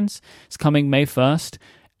complications. It's coming May 1st.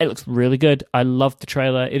 It looks really good. I love the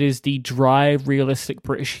trailer. It is the dry, realistic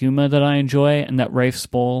British humor that I enjoy and that Rafe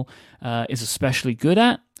Spall is especially good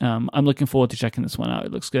at. I'm looking forward to checking this one out.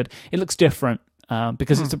 It looks good. It looks different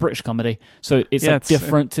because it's a British comedy. So it's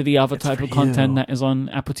different to the other type of content that is on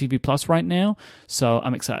Apple TV Plus right now. So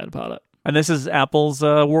I'm excited about it. And this is Apple's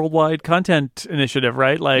worldwide content initiative,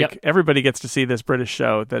 right? Like everybody gets to see this British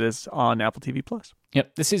show that is on Apple TV Plus.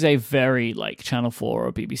 Yep, this is a very like Channel 4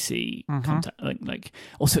 or BBC content. Like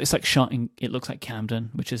also, it's like shot in. It looks like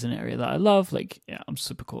Camden, which is an area that I love. Like, yeah, I'm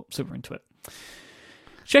super into it.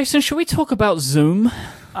 Jason, should we talk about Zoom?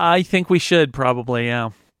 I think we should probably.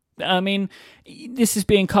 Yeah. I mean, this is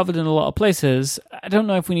being covered in a lot of places. I don't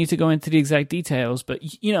know if we need to go into the exact details,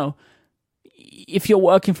 but you know, if you're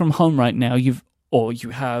working from home right now, you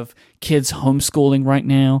have kids homeschooling right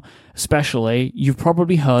now, especially, you've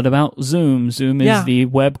probably heard about Zoom. Zoom is the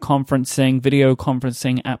web conferencing, video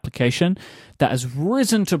conferencing application that has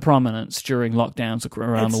risen to prominence during lockdowns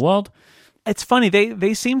around the world. It's funny,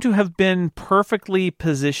 they seem to have been perfectly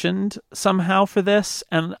positioned somehow for this,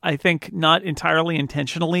 and I think not entirely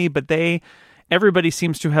intentionally, but everybody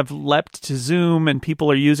seems to have leapt to Zoom, and people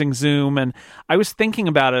are using Zoom. And I was thinking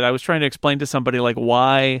about it. I was trying to explain to somebody like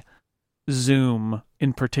why Zoom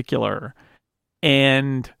in particular.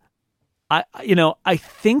 And I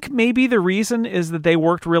think maybe the reason is that they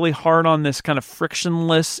worked really hard on this kind of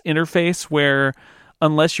frictionless interface where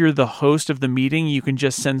unless you're the host of the meeting, you can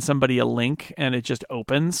just send somebody a link and it just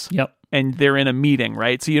opens. Yep. And they're in a meeting,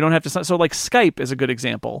 right? So you don't have to. So like Skype is a good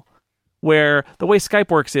example, where the way Skype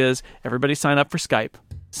works is everybody sign up for Skype,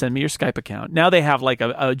 send me your Skype account. Now they have like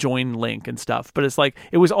a join link and stuff, but it's like,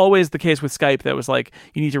 it was always the case with Skype that was like,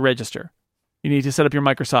 you need to register. You need to set up your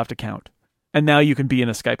Microsoft account. And now you can be in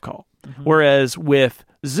a Skype call. Mm-hmm. Whereas with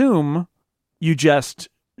Zoom, you just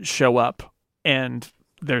show up and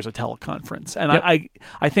there's a teleconference. And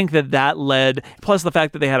I think that led, plus the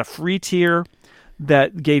fact that they had a free tier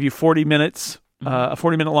that gave you 40 minutes, a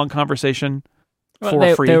 40-minute long conversation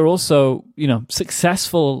for free. They were also,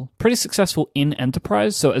 pretty successful in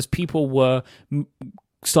enterprise. So as people were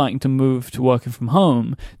starting to move to working from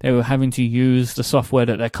home, they were having to use the software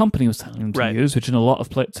that their company was telling them to use, which in a lot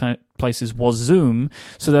of places was Zoom.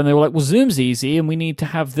 So then they were like, well, Zoom's easy, and we need to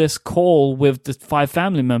have this call with the 5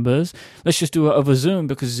 family members. Let's just do it over Zoom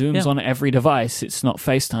because Zoom's on every device. It's not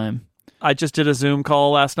FaceTime. I just did a Zoom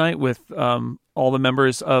call last night with all the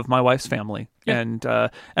members of my wife's family. Yeah.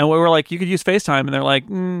 And we were like, you could use FaceTime, and they're like,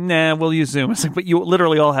 nah, we'll use Zoom. It's like, but you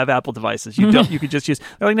literally all have Apple devices. You don't. You could just use.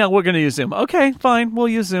 They're like, no, we're going to use Zoom. Okay, fine, we'll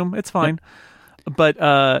use Zoom. It's fine. But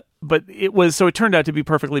it was, so it turned out to be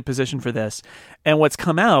perfectly positioned for this. And what's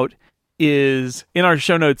come out is, in our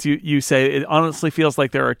show notes, you say it honestly feels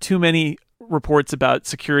like there are too many reports about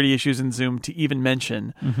security issues in Zoom to even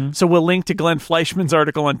mention. Mm-hmm. So we'll link to Glenn Fleischman's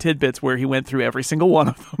article on Tidbits where he went through every single one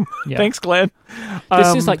of them. Yeah. Thanks, Glenn.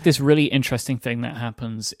 This is like this really interesting thing that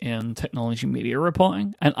happens in technology media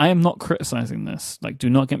reporting. And I am not criticizing this. Like, do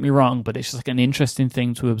not get me wrong, but it's just like an interesting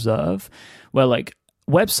thing to observe where like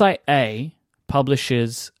website A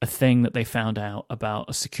publishes a thing that they found out about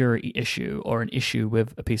a security issue or an issue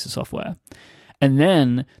with a piece of software. And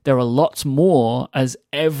then there are lots more as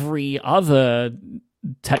every other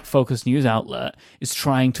tech-focused news outlet is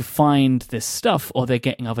trying to find this stuff, or they're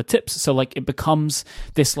getting other tips. So like it becomes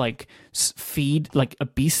this like feed, like a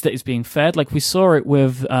beast that is being fed. Like we saw it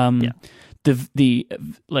with the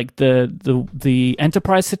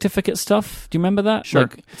enterprise certificate stuff. Do you remember that? Sure.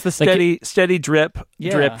 Like, it's the steady drip,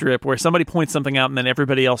 where somebody points something out and then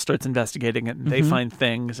everybody else starts investigating it and they find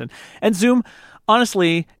things. And Zoom,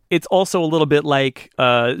 honestly, it's also a little bit like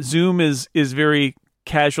Zoom is very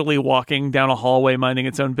casually walking down a hallway minding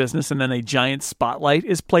its own business, and then a giant spotlight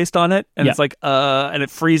is placed on it, and it's like and it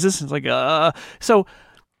freezes. It's like So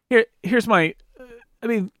here's my. I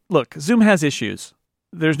mean, look, Zoom has issues.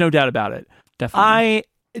 There's no doubt about it. Definitely. I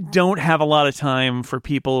don't have a lot of time for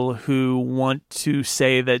people who want to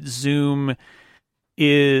say that Zoom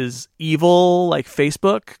is evil like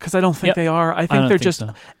Facebook, because I don't think they are. I think they're just,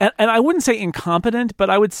 and I wouldn't say incompetent, but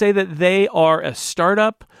I would say that they are a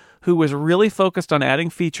startup who was really focused on adding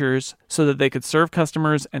features so that they could serve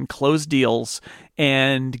customers and close deals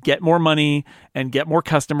and get more money and get more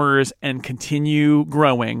customers and continue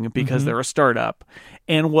growing because they're a startup,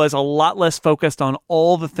 and was a lot less focused on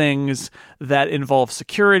all the things that involve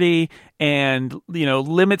security and,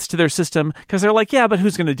 limits to their system, because they're like, yeah, but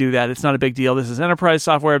who's going to do that? It's not a big deal. This is enterprise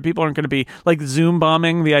software. People aren't going to be like Zoom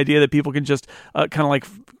bombing, the idea that people can just kind of like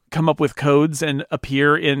come up with codes and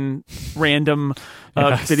appear in random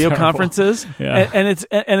video conferences, and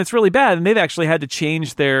it's really bad. And they've actually had to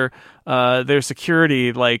change their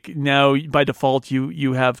security. Like now, by default,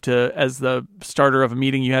 you have to, as the starter of a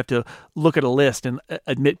meeting, you have to look at a list and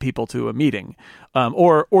admit people to a meeting,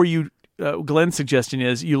 or you. Glenn's suggestion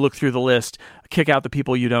is you look through the list, kick out the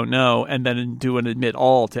people you don't know, and then do an admit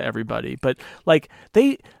all to everybody. But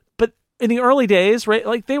in the early days, right,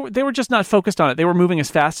 like they were just not focused on it. They were moving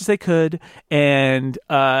as fast as they could, and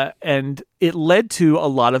it led to a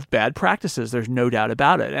lot of bad practices. There's no doubt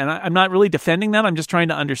about it. And I'm not really defending that. I'm just trying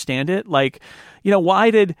to understand it. Like,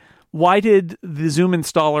 why did the Zoom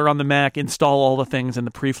installer on the Mac install all the things in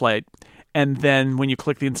the pre-flight, and then when you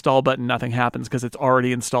click the install button, nothing happens because it's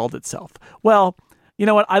already installed itself? Well, you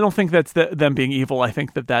know what? I don't think that's them being evil. I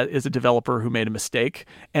think that is a developer who made a mistake,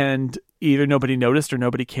 and either nobody noticed or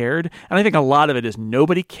nobody cared. And I think a lot of it is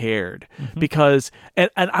nobody cared because, and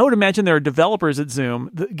I would imagine there are developers at Zoom,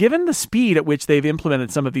 given the speed at which they've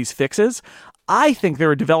implemented some of these fixes, I think there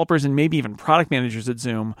are developers and maybe even product managers at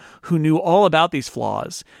Zoom who knew all about these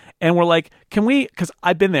flaws and were like, can we, because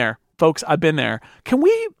I've been there, folks, I've been there, can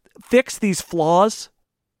we fix these flaws?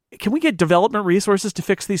 Can we get development resources to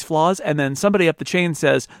fix these flaws? And then somebody up the chain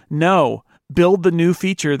says, no, build the new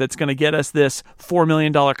feature that's going to get us this $4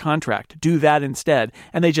 million contract. Do that instead.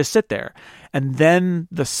 And they just sit there. And then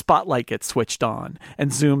the spotlight gets switched on.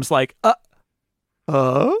 And Zoom's like,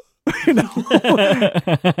 Don't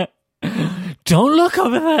look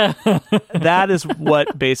over there. That is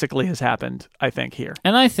what basically has happened, I think, here.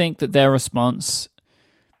 And I think that their response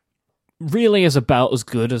really is about as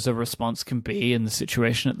good as a response can be in the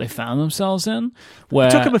situation that they found themselves in. Where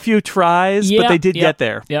it took them a few tries, but they did get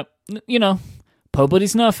there. Yep.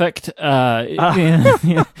 Nobody's perfect. They got there.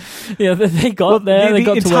 They got the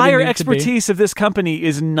to entire where they expertise of this company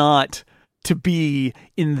is not to be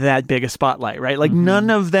in that big a spotlight, right? Like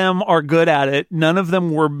none of them are good at it. None of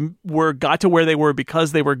them got to where they were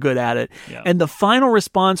because they were good at it. Yeah. And the final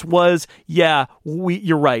response was, yeah,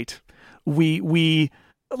 you're right. We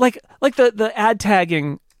like the ad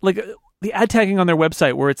tagging, like the ad tagging on their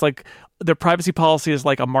website where it's like their privacy policy is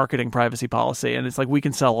like a marketing privacy policy, and it's like, we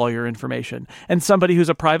can sell all your information. And somebody who's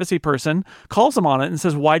a privacy person calls them on it and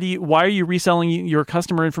says, why are you reselling your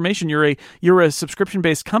customer information? You're a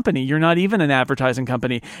subscription-based company. You're not even an advertising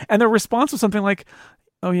company. And their response was something like,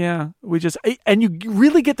 oh yeah, and you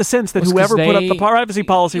really get the sense that whoever put up the privacy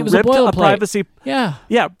policy ripped a privacy. Yeah.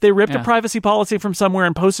 They ripped a privacy policy from somewhere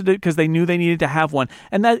and posted it because they knew they needed to have one.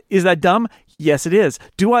 And is that dumb? Yes, it is.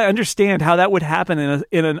 Do I understand how that would happen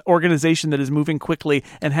in an organization that is moving quickly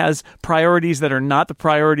and has priorities that are not the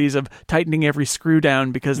priorities of tightening every screw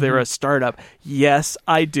down because they're a startup? Yes,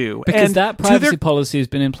 I do. Because that privacy policy has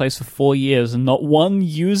been in place for 4 years, and not one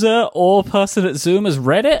user or person at Zoom has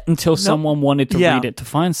read it until someone wanted to read it to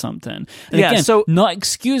find something. And again, not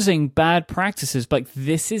excusing bad practices, but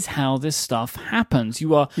this is how this stuff happens.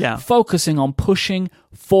 You are focusing on pushing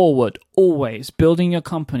forward, always building your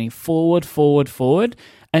company forward,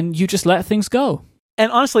 and you just let things go.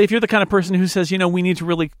 And honestly, if you're the kind of person who says, we need to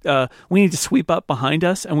really, we need to sweep up behind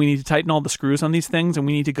us, and we need to tighten all the screws on these things, and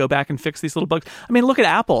we need to go back and fix these little bugs. I mean, look at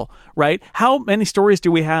Apple, right? How many stories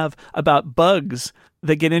do we have about bugs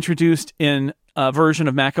that get introduced in a version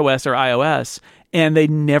of macOS or iOS, and they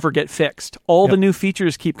never get fixed? All the new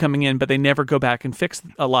features keep coming in, but they never go back and fix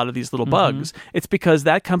a lot of these little bugs. It's because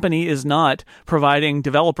that company is not providing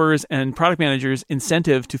developers and product managers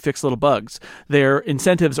incentive to fix little bugs. Their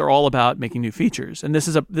incentives are all about making new features, and this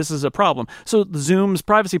is a problem. So Zoom's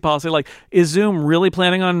privacy policy, like, is Zoom really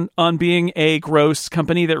planning on being a gross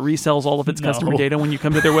company that resells all of its customer data when you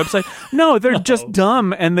come to their website? No, they're just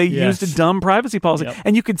dumb, and they used a dumb privacy policy,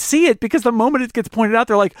 and you could see it because the moment it gets pointed out,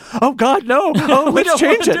 they're like, "Oh God, no! Let's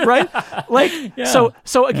change it," right? Like, so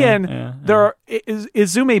again, is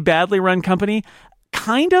Zoom a badly run company?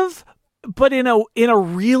 Kind of, but in a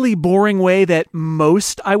really boring way that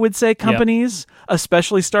most, I would say, companies,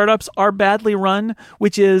 especially startups, are badly run,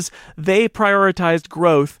 which is they prioritized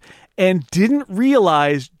growth and didn't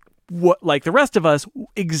realize what, like the rest of us,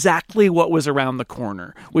 exactly what was around the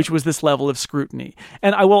corner, which was this level of scrutiny.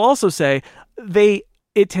 And I will also say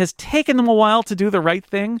it has taken them a while to do the right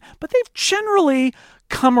thing, but they've generally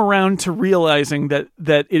come around to realizing that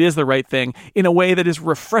it is the right thing in a way that is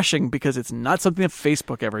refreshing because it's not something that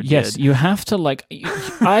Facebook ever did. Yes, you have to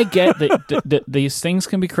I get that these things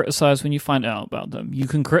can be criticized when you find out about them. You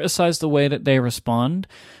can criticize the way that they respond,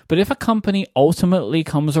 but if a company ultimately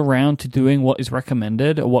comes around to doing what is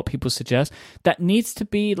recommended or what people suggest, that needs to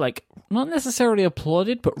be not necessarily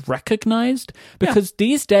applauded, but recognized. Because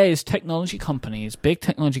these days, big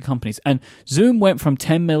technology companies, and Zoom went from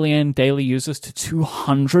 10 million daily users to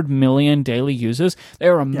 200 million daily users.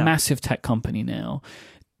 They're a massive tech company now.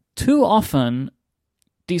 Too often,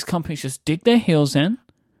 these companies just dig their heels in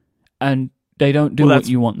and they don't do what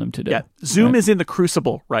you want them to do. Yeah. Zoom is in the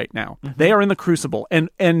crucible right now. Mm-hmm. They are in the crucible.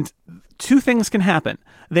 And two things can happen.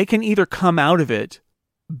 They can either come out of it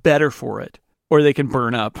better for it, or they can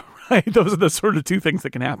burn up. Right? Those are the sort of two things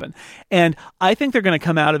that can happen. And I think they're going to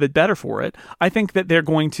come out of it better for it. I think that they're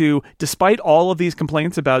going to, despite all of these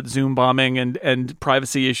complaints about Zoom bombing and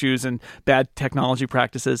privacy issues and bad technology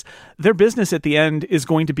practices, their business at the end is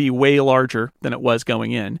going to be way larger than it was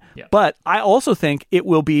going in. Yeah. But I also think it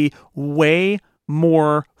will be way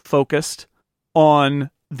more focused on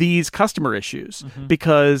these customer issues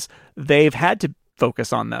because they've had to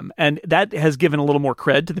focus on them. And that has given a little more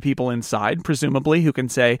cred to the people inside, presumably, who can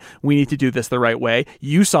say, we need to do this the right way.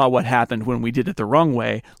 You saw what happened when we did it the wrong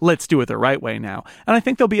way. Let's do it the right way now. And I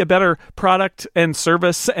think there'll be a better product and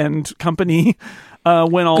service and company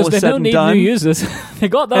when all is said and done. Because they don't need new users. They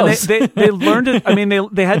got those. And they learned it. I mean,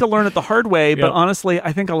 they had to learn it the hard way. But honestly,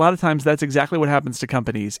 I think a lot of times that's exactly what happens to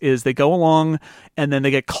companies is they go along and then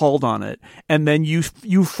they get called on it. And then you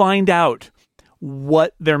find out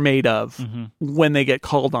what they're made of when they get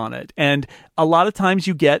called on it. And a lot of times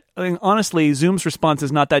honestly, Zoom's response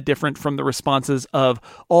is not that different from the responses of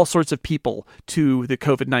all sorts of people to the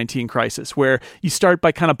COVID-19 crisis, where you start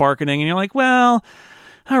by kind of bargaining and you're like, well,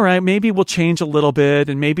 all right, maybe we'll change a little bit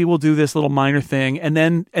and maybe we'll do this little minor thing. And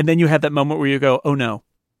then you have that moment where you go, oh no,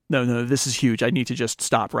 this is huge. I need to just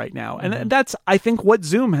stop right now. And that's, I think, what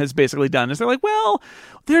Zoom has basically done is they're like, well,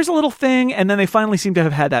 there's a little thing. And then they finally seem to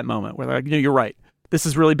have had that moment where they're like, you're right. This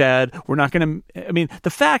is really bad. We're not going to, I mean, the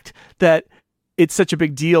fact that it's such a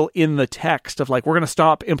big deal in the text of we're going to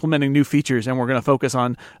stop implementing new features and we're going to focus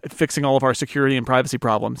on fixing all of our security and privacy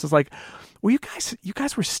problems. It's like, well, you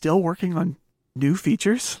guys were still working on new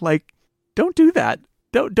features? Don't do that.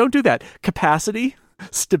 Don't do that. Capacity,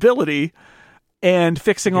 stability, and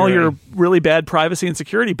fixing all your really bad privacy and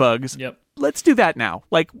security bugs. Yep. Let's do that now.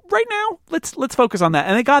 Right now, let's focus on that.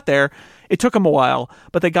 And they got there. It took them a while,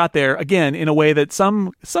 but they got there again in a way that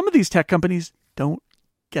some of these tech companies don't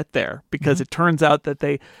get there, because it turns out that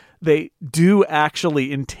they do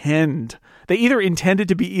actually intend. They either intended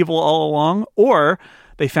to be evil all along, or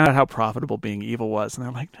they found out how profitable being evil was, and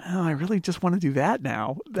they're like, no, I really just want to do that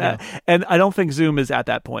now. And I don't think Zoom is at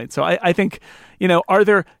that point. So I think, are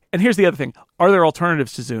there? And here's the other thing: are there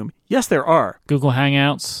alternatives to Zoom? Yes, there are. Google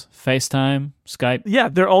Hangouts, FaceTime, Skype. Yeah,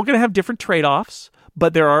 they're all going to have different trade-offs,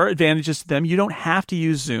 but there are advantages to them. You don't have to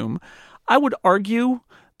use Zoom. I would argue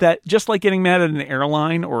that just like getting mad at an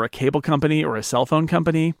airline or a cable company or a cell phone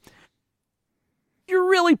company, you're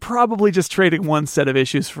really probably just trading one set of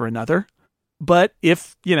issues for another. But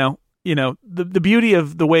if, the beauty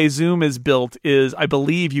of the way Zoom is built is, I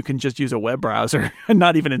believe you can just use a web browser and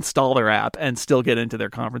not even install their app and still get into their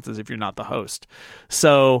conferences if you're not the host.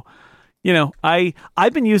 So,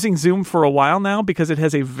 I've been using Zoom for a while now because it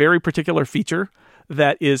has a very particular feature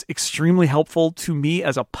that is extremely helpful to me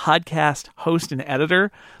as a podcast host and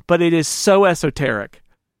editor, but it is so esoteric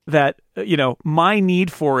that, my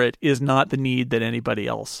need for it is not the need that anybody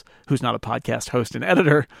else who's not a podcast host and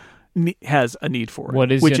editor has a need for it.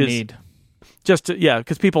 What is your need?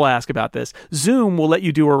 Because people ask about this. Zoom will let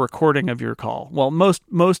you do a recording of your call. Well,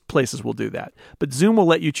 most places will do that. But Zoom will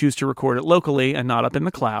let you choose to record it locally and not up in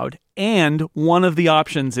the cloud. And one of the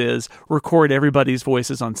options is record everybody's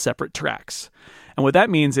voices on separate tracks. And what that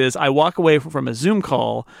means is I walk away from a Zoom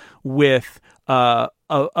call with a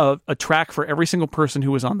track for every single person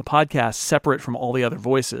who was on the podcast, separate from all the other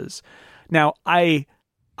voices. Now, I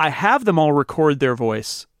have them all record their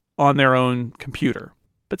voice on their own computer.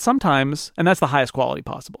 But sometimes, and that's the highest quality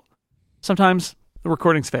possible, sometimes the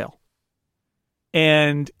recordings fail.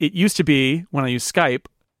 And it used to be, when I used Skype,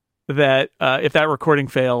 that if that recording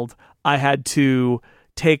failed, I had to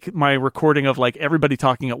take my recording of everybody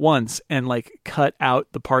talking at once and cut out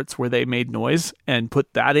the parts where they made noise and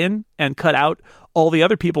put that in, and cut out all the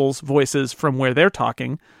other people's voices from where they're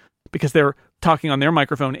talking, because they're talking on their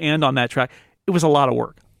microphone and on that track. It was a lot of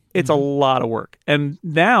work. It's a lot of work. And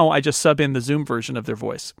now I just sub in the Zoom version of their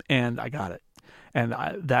voice, and I got it. and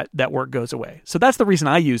that work goes away. So that's the reason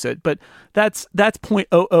I use it. But that's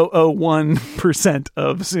 0.0001%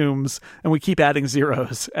 of Zooms, and we keep adding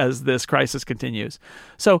zeros as this crisis continues.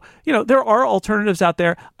 So there are alternatives out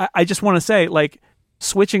there. I just want to say, like,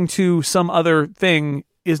 switching to some other thing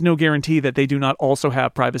is no guarantee that they do not also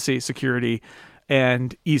have privacy, security,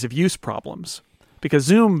 and ease of use problems. Because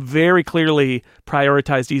Zoom very clearly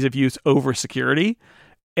prioritized ease of use over security,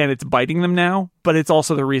 and it's biting them now, but it's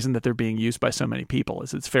also the reason that they're being used by so many people,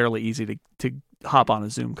 is it's fairly easy to hop on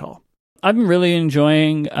a Zoom call. I've been really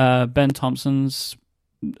enjoying Ben Thompson's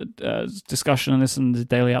discussion on this in the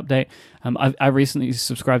Daily Update. I recently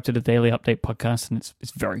subscribed to the Daily Update podcast, and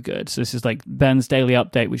it's very good. So this is like Ben's Daily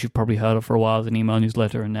Update, which you've probably heard of for a while, an email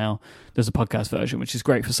newsletter, and now there's a podcast version, which is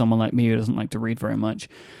great for someone like me who doesn't like to read very much.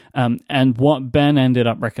 And what Ben ended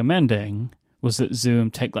up recommending was that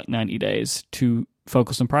Zoom take like 90 days to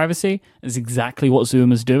focus on privacy. Is exactly what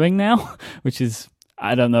Zoom is doing now, which is,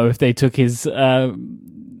 I don't know if they took his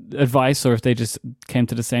advice or if they just came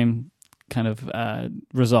to the same kind of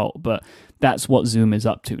result, but that's what Zoom is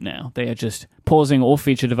up to now. They are just pausing all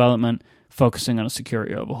feature development, focusing on a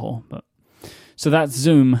security overhaul. But so that's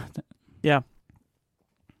Zoom. Yeah,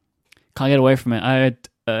 can't get away from it. I had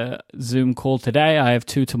a Zoom call today. I have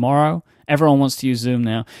 2 tomorrow. Everyone wants to use Zoom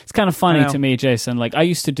now. It's kind of funny to me, Jason. Like, I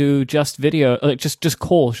used to do just video, like just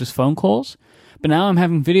calls, just phone calls, but now I'm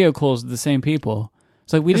having video calls with the same people.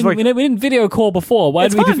 It's like we didn't video call before. Why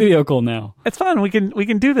do we do video call now? It's fun. We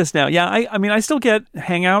can do this now. Yeah, I mean, I still get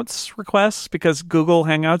Hangouts requests because Google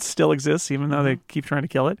Hangouts still exists, even though they keep trying to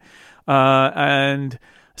kill it. And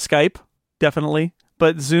Skype, definitely.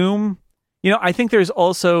 But Zoom, I think there's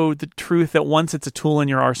also the truth that once it's a tool in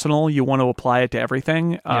your arsenal, you want to apply it to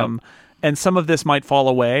everything. Yep. And some of this might fall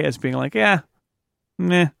away as being like, I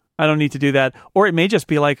don't need to do that. Or it may just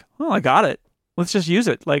be like, oh, I got it. Let's just use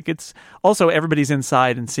it. Like, it's also everybody's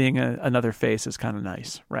inside and seeing another face is kind of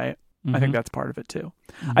nice, right? Mm-hmm. I think that's part of it too.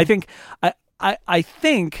 Mm-hmm. I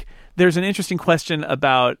think there's an interesting question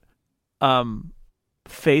about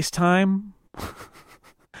FaceTime.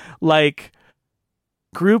 Like,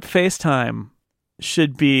 group FaceTime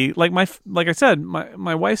should be like I said,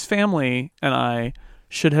 my wife's family and I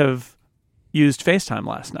should have used FaceTime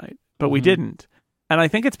last night, but we didn't. And I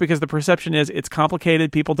think it's because the perception is it's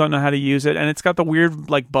complicated, people don't know how to use it, and it's got the weird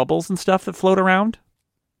like bubbles and stuff that float around,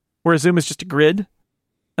 whereas Zoom is just a grid.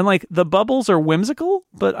 And like the bubbles are whimsical,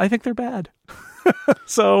 but I think they're bad.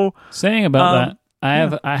 So saying about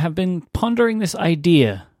that, I have been pondering this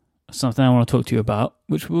idea of something I want to talk to you about,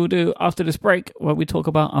 which we'll do after this break, where we talk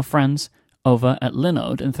about our friends over at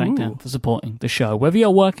Linode and thank them for supporting the show. Whether you're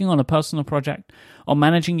working on a personal project or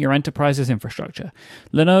managing your enterprise's infrastructure,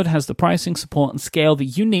 Linode has the pricing, support, and scale that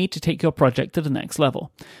you need to take your project to the next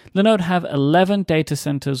level. Linode have 11 data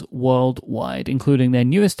centers worldwide, including their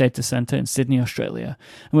newest data center in Sydney, Australia.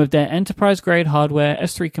 And with their enterprise-grade hardware,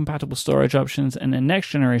 S3-compatible storage options, and a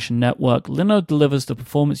next-generation network, Linode delivers the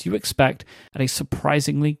performance you expect at a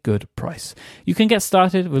surprisingly good price. You can get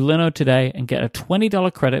started with Linode today and get a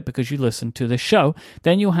 $20 credit because you listen to this show.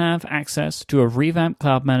 Then you'll have access to a revamped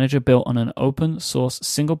cloud manager built on an open source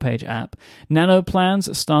single page app. Nano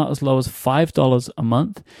plans start as low as $5 a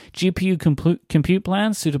month. GPU compute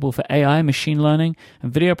plans suitable for AI, machine learning,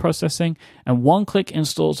 and video processing, and one-click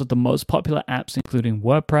installs of the most popular apps including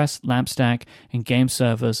WordPress, Lampstack, and game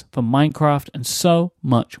servers for Minecraft, and so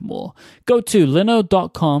much more. Go to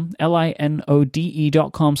linode.com,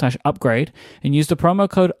 linode.com/upgrade, and use the promo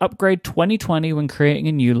code UPGRADE2020 when creating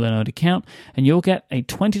a new Linode account, and you'll get a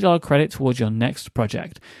 $20 credit towards your next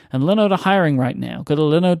project. And Linode are hiring right now. Go to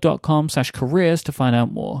linode.com/careers to find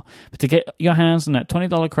out more. But to get your hands on that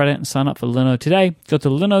 $20 credit and sign up for Linode today, go to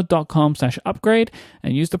linode.com/upgrade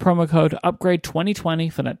and use the promo code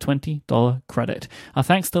UPGRADE2020 for that $20 credit. Our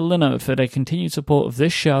thanks to Linode for their continued support of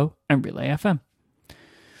this show and Relay FM.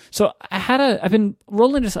 So I've been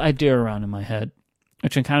rolling this idea around in my head,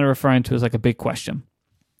 which I'm kind of referring to as like a big question,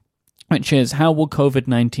 which is, how will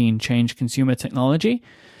COVID-19 change consumer technology?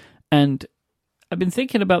 And I've been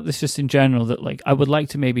thinking about this just in general, that like I would like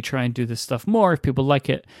to maybe try and do this stuff more if people like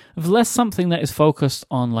it, of less something that is focused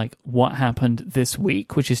on like what happened this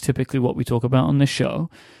week, which is typically what we talk about on this show,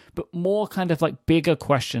 but more kind of like bigger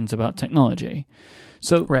questions about technology.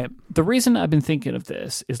 So the reason I've been thinking of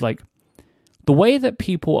this is like the way that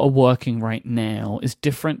people are working right now is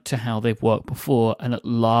different to how they've worked before and at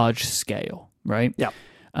large scale, right? Yeah.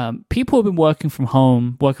 People have been working from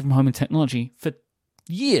home in technology for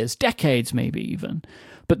years, decades maybe even.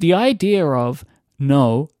 But the idea of,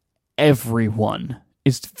 no, everyone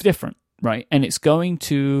is different, right? And it's going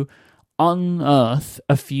to unearth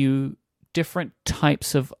a few different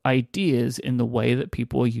types of ideas in the way that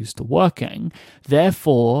people are used to working.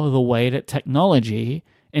 Therefore, the way that technology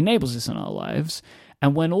enables this in our lives.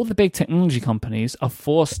 And when all the big technology companies are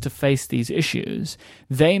forced to face these issues,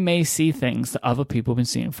 they may see things that other people have been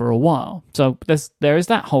seeing for a while. So there is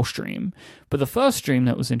that whole stream. But the first stream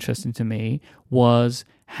that was interesting to me was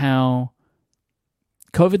how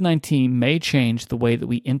COVID-19 may change the way that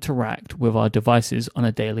we interact with our devices on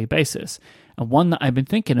a daily basis. And one that I've been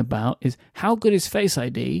thinking about is, how good is Face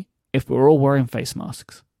ID if we're all wearing face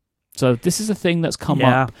masks? So this is a thing that's come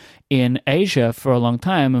up in Asia for a long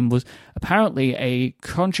time and was apparently a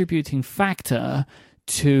contributing factor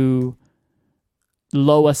to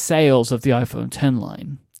lower sales of the iPhone X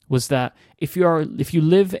line. Was that if you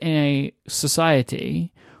live in a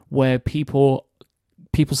society where people's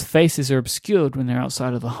faces are obscured when they're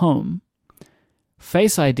outside of the home,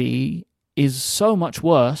 Face ID is so much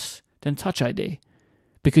worse than Touch ID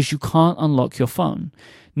because you can't unlock your phone.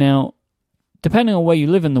 Now, depending on where you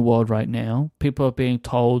live in the world right now, people are being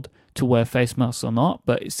told to wear face masks or not,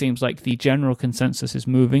 but it seems like the general consensus is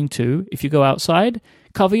moving to, if you go outside,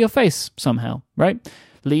 cover your face somehow, right?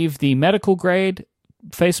 Leave the medical grade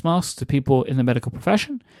face masks to people in the medical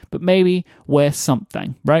profession, but maybe wear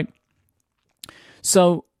something, right?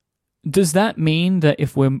 So does that mean that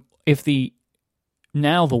if the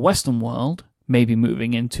Western world may be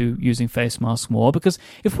moving into using face masks more? Because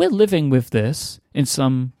if we're living with this in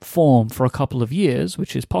some form for a couple of years,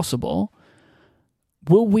 which is possible,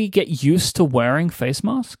 will we get used to wearing face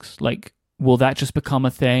masks? Like, will that just become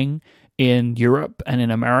a thing in Europe and in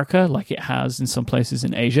America like it has in some places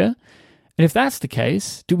in Asia? And if that's the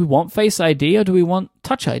case, do we want Face ID or do we want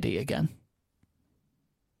Touch ID again?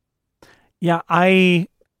 Yeah, I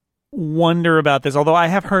wonder about this, although I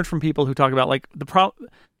have heard from people who talk about, like,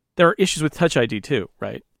 there are issues with Touch ID too,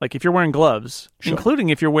 right? Like if you're wearing gloves, including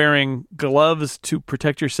if you're wearing gloves to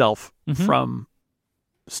protect yourself from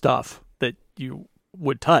stuff that you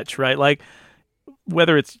would touch, right? Like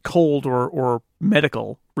whether it's cold or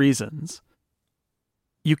medical reasons,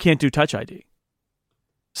 you can't do Touch ID.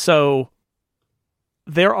 So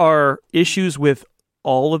there are issues with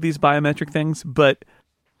all of these biometric things, but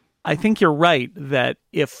I think you're right that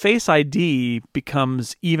if Face ID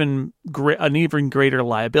becomes an even greater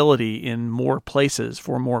liability in more places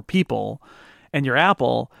for more people, and you're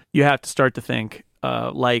Apple, you have to start to think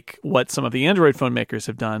like what some of the Android phone makers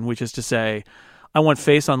have done, which is to say, I want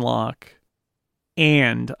Face Unlock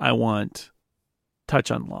and I want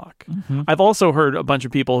Touch Unlock. Mm-hmm. I've also heard a bunch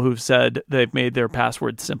of people who've said they've made their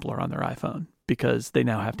passwords simpler on their iPhone because they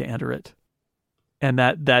now have to enter it. And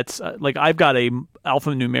that's like I've got a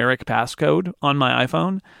alphanumeric passcode on my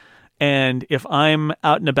iPhone, and if I'm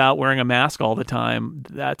out and about wearing a mask all the time,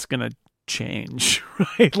 that's gonna change,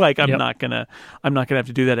 right? Like I'm not gonna have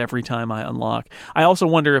to do that every time I unlock. I also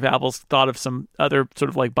wonder if Apple's thought of some other sort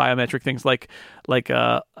of like biometric things, like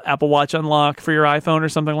Apple Watch unlock for your iPhone or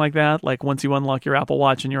something like that. Like once you unlock your Apple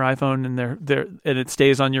Watch and your iPhone, and it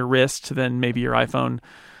stays on your wrist, then maybe your iPhone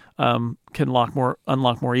can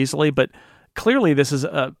unlock more easily, but clearly, this is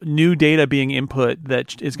new data being input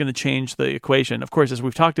that is going to change the equation. Of course, as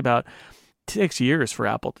we've talked about, it takes years for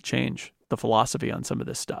Apple to change the philosophy on some of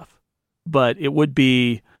this stuff. But it would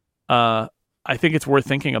be, I think it's worth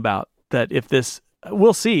thinking about that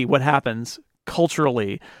we'll see what happens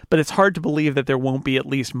culturally, but it's hard to believe that there won't be at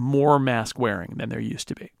least more mask wearing than there used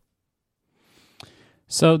to be.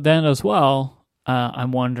 So then as well,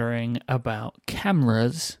 I'm wondering about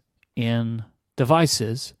cameras in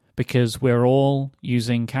devices, because we're all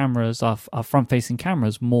using cameras, our front-facing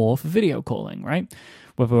cameras, more for video calling, right?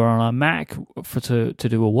 Whether we're on our Mac to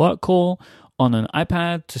do a work call, on an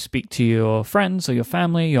iPad to speak to your friends or your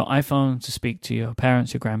family, your iPhone to speak to your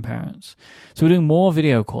parents, your grandparents. So we're doing more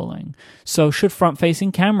video calling. So should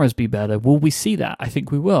front-facing cameras be better? Will we see that? I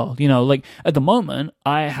think we will. You know, like at the moment,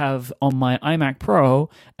 I have on my iMac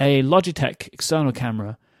Pro a Logitech external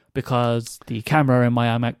camera because the camera in my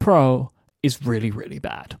iMac Pro is really, really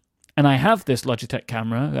bad. And I have this Logitech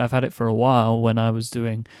camera. I've had it for a while when I was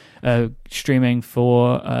doing streaming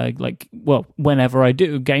for, whenever I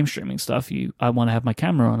do game streaming stuff, I want to have my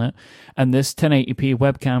camera on it. And this 1080p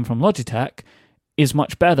webcam from Logitech is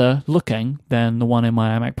much better looking than the one in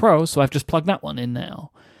my iMac Pro, so I've just plugged that one in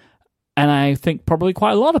now. And I think probably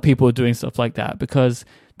quite a lot of people are doing stuff like that because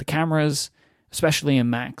the cameras, especially in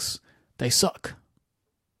Macs, they suck.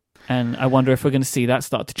 And I wonder if we're going to see that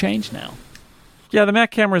start to change now. Yeah, the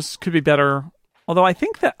Mac cameras could be better. Although I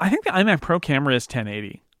think the iMac Pro camera is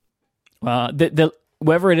 1080. Well,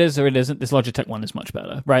 whether it is or it isn't, this Logitech one is much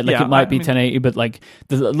better, right? Like Yeah, it might be I mean- 1080, but like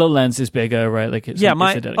the lens is bigger, right? Like it's a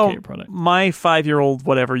dedicated product. My 5-year-old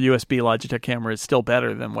whatever USB Logitech camera is still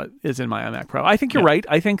better than what is in my iMac Pro. I think you're right.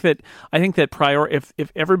 I think that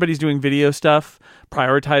if everybody's doing video stuff,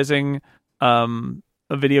 prioritizing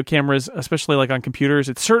video cameras, especially like on computers,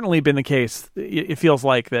 it's certainly been the case. It feels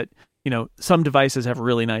like that. Some devices have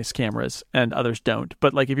really nice cameras and others don't.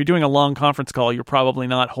 But like if you're doing a long conference call, you're probably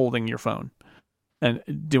not holding your phone and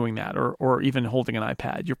doing that, or even holding an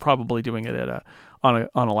iPad. You're probably doing it on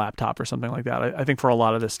a laptop or something like that. I think for a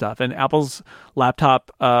lot of this stuff, and Apple's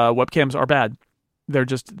laptop webcams are bad. They're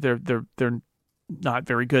not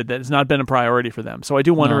very good. That has not been a priority for them. So I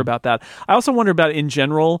do wonder about that. I also wonder about in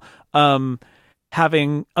general.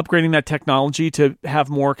 Upgrading that technology to have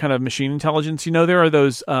more kind of machine intelligence. There are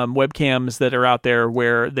those webcams that are out there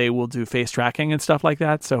where they will do face tracking and stuff like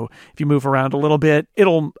that. So if you move around a little bit,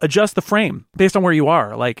 it'll adjust the frame based on where you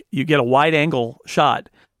are. Like you get a wide angle shot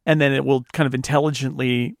and then it will kind of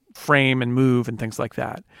intelligently frame and move and things like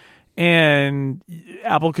that. And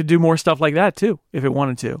Apple could do more stuff like that too if it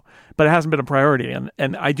wanted to, but it hasn't been a priority.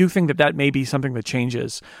 And I do think that may be something that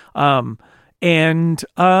changes. And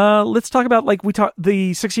let's talk about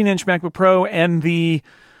the 16-inch MacBook Pro and the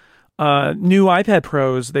new iPad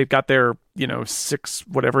Pros. They've got their 6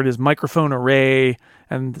 whatever it is microphone array,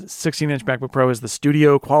 and 16-inch MacBook Pro is the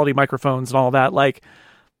studio quality microphones and all that. Like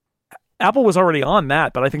Apple was already on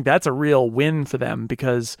that, but I think that's a real win for them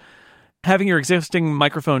because having your existing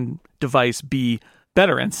microphone device be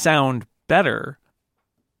better and sound better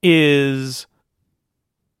is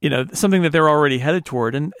something that they're already headed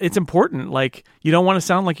toward. And it's important. Like, you don't want to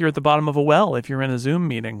sound like you're at the bottom of a well if you're in a Zoom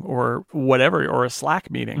meeting or whatever, or a Slack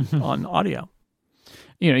meeting on audio.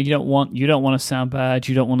 You don't want to sound bad.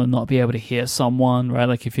 You don't want to not be able to hear someone, right?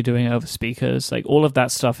 Like if you're doing it over speakers, like all of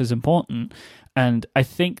that stuff is important. And I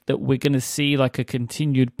think that we're going to see like a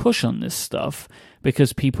continued push on this stuff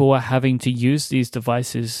because people are having to use these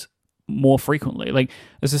devices more frequently. Like,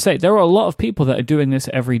 as I say, there are a lot of people that are doing this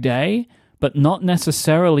every day, but not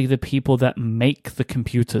necessarily the people that make the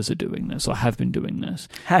computers are doing this or have been doing this.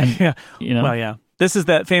 Yeah. Well, yeah. This is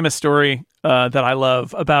that famous story that I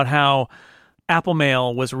love about how Apple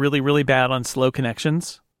Mail was really, really bad on slow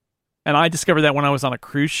connections. And I discovered that when I was on a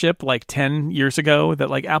cruise ship like 10 years ago, that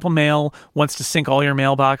like Apple Mail wants to sync all your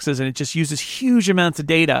mailboxes and it just uses huge amounts of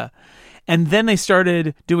data. And then they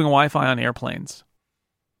started doing Wi-Fi on airplanes.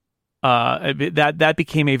 That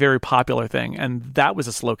became a very popular thing, and that was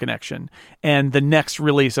a slow connection. And the next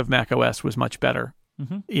release of macOS was much better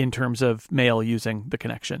in terms of Mail using the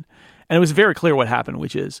connection. And it was very clear what happened,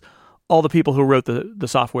 which is all the people who wrote the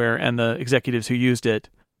software and the executives who used it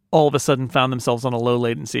all of a sudden found themselves on a low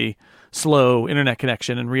latency, slow internet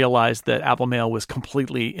connection and realized that Apple Mail was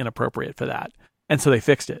completely inappropriate for that. And so they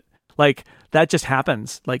fixed it. Like, that just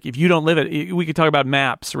happens. Like, if you don't live it, we could talk about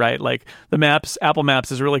maps, right? Like, Apple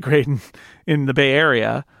Maps is really great in the Bay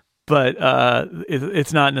Area, but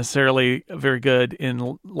it's not necessarily very good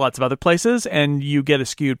in lots of other places, and you get a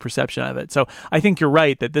skewed perception of it. So I think you're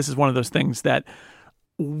right that this is one of those things that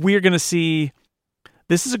we're going to see.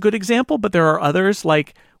 This is a good example, but there are others.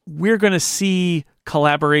 Like, we're going to see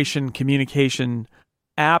collaboration, communication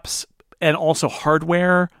apps, and also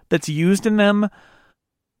hardware that's used in them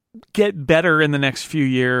get better in the next few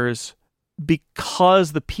years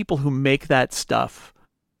because the people who make that stuff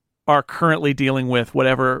are currently dealing with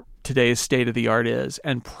whatever today's state of the art is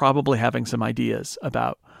and probably having some ideas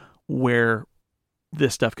about where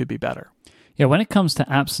this stuff could be better. Yeah, when it comes to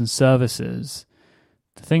apps and services,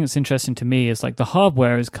 the thing that's interesting to me is like the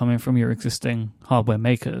hardware is coming from your existing hardware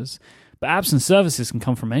makers, but apps and services can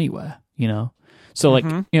come from anywhere, So like,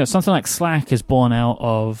 something like Slack is born out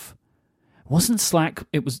of, wasn't Slack,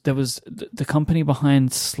 the company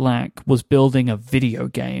behind Slack was building a video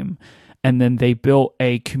game, and then they built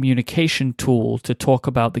a communication tool to talk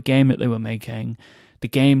about the game that they were making. The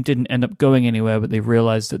game didn't end up going anywhere, but they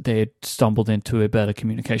realized that they had stumbled into a better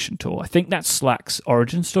communication tool. I think that's Slack's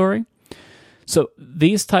origin story. So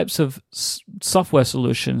these types of software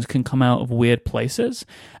solutions can come out of weird places,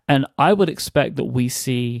 and I would expect that we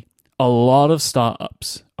see a lot of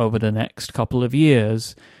startups over the next couple of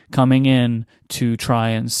years coming in to try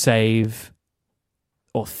and save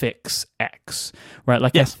or fix X, right?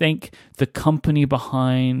 Like, yes. I think the company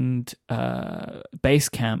behind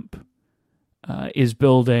Basecamp is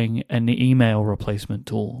building an email replacement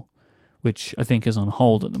tool, which I think is on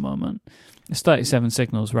hold at the moment. It's 37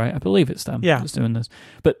 Signals, right? I believe it's them that's doing this.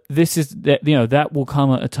 But this is that will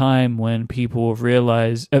come at a time when people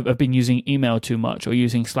have been using email too much or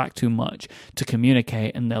using Slack too much to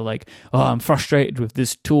communicate, and they're like, "Oh, I'm frustrated with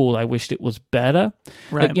this tool. I wished it was better."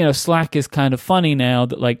 Right. Like, Slack is kind of funny now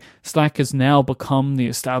that like Slack has now become the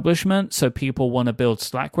establishment, so people want to build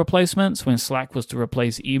Slack replacements when Slack was to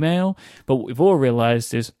replace email. But what we've all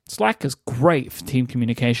realized is Slack is great for team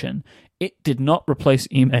communication. It did not replace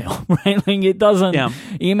email, right? Like it doesn't. Yeah.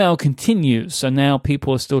 Email continues. So now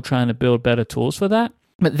people are still trying to build better tools for that.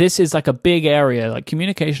 But this is like a big area, like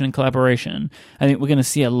communication and collaboration. I think we're going to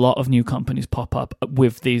see a lot of new companies pop up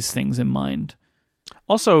with these things in mind.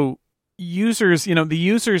 Also, users, the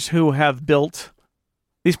users who have built,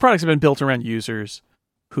 these products have been built around users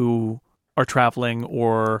who are traveling,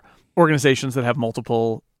 or organizations that have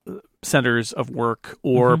multiple centers of work,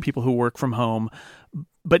 or people who work from home.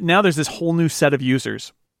 But now there's this whole new set of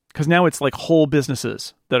users, because now it's like whole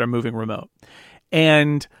businesses that are moving remote.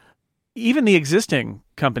 And even the existing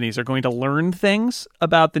companies are going to learn things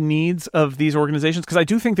about the needs of these organizations, because I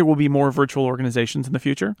do think there will be more virtual organizations in the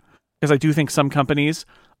future, because I do think some companies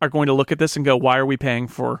are going to look at this and go, why are we paying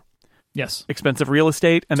for expensive real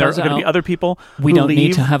estate? And there are going to be other people we don't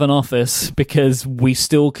need to have an office because we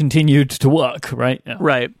still continued to work, right?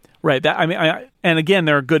 Yeah. Right. And again,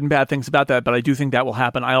 there are good and bad things about that, but I do think that will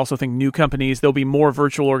happen. I also think new companies, there'll be more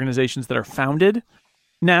virtual organizations that are founded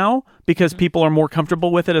now because people are more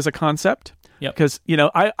comfortable with it as a concept. Yep. Because,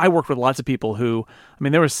 I worked with lots of people who,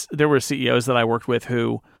 there were CEOs that I worked with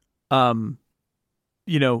who, they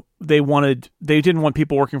didn't want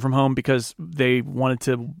people working from home because they wanted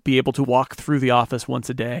to be able to walk through the office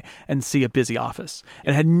once a day and see a busy office.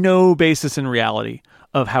 It had no basis in reality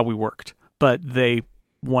of how we worked, but they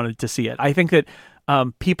wanted to see it. I think that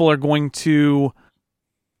people are going to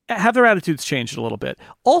have their attitudes changed a little bit.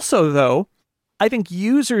 Also, though, I think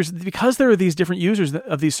users, because there are these different users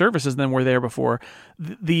of these services than were there before,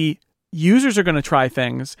 the users are going to try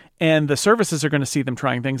things and the services are going to see them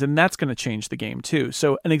trying things, and that's going to change the game too.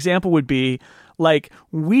 So an example would be like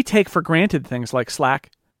we take for granted things like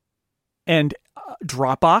Slack and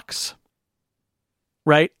Dropbox,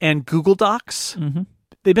 right? And Google Docs. Mm-hmm.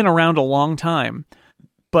 They've been around a long time.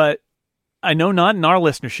 But I know not in our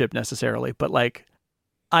listenership necessarily, but like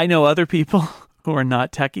I know other people who are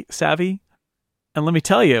not tech savvy. And let me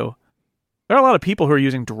tell you, there are a lot of people who are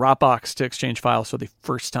using Dropbox to exchange files for the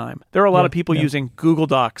first time. There are a lot of people using Google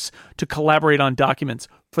Docs to collaborate on documents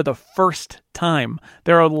for the first time.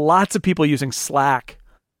 There are lots of people using Slack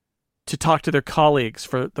to talk to their colleagues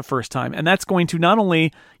for the first time. And that's going to not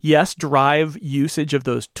only, drive usage of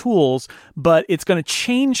those tools, but it's going to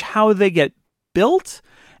change how they get built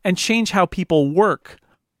and change how people work,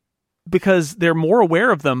 because they're more aware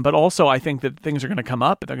of them. But also I think that things are going to come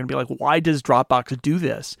up and they're going to be like, why does Dropbox do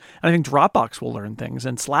this? And I think Dropbox will learn things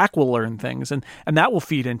and Slack will learn things, and that will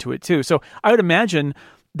feed into it too. So I would imagine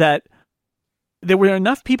that there were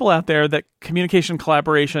enough people out there that communication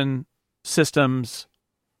collaboration systems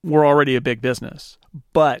were already a big business,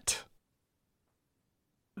 but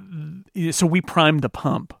so we primed the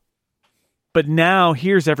pump. But now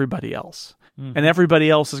here's everybody else. And everybody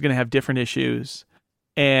else is going to have different issues,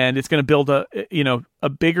 and it's going to build a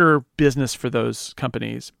bigger business for those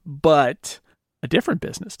companies, but a different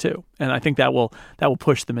business too. And I think that will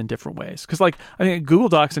push them in different ways. Because like I think Google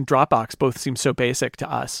Docs and Dropbox both seem so basic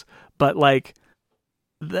to us, but like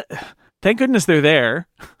thank goodness they're there.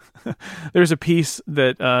 There's a piece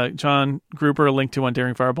that John Gruber linked to on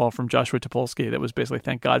Daring Fireball from Joshua Topolsky that was basically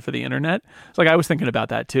thank God for the internet. It's like I was thinking about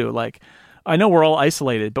that too. Like I know we're all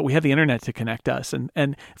isolated, but we have the internet to connect us.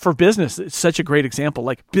 And for business, it's such a great example.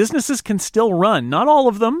 Like businesses can still run, not all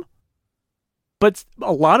of them, but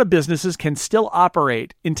a lot of businesses can still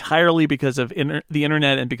operate entirely because of the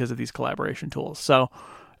internet and because of these collaboration tools. So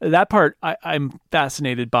that part I'm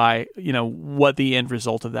fascinated by, what the end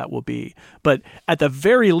result of that will be. But at the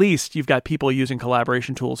very least, you've got people using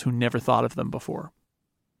collaboration tools who never thought of them before.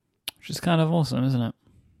 Which is kind of awesome, isn't it?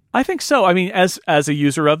 I think so. I mean, as a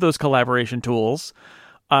user of those collaboration tools,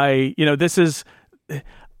 this is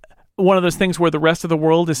one of those things where the rest of the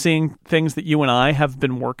world is seeing things that you and I have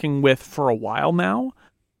been working with for a while now.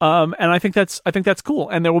 And I think that's cool.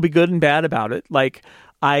 And there will be good and bad about it. Like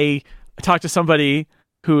I talked to somebody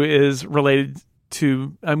who is related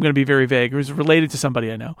to, I'm going to be very vague, who's related to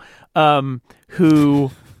somebody I know,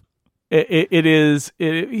 who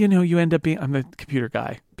you end up being, I'm the computer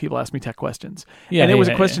guy. People ask me tech questions. And it was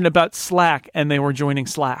a question about Slack, and they were joining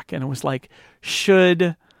Slack. And it was like,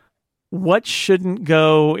 what shouldn't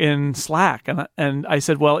go in Slack? And I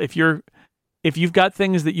said, well, if you're if you've got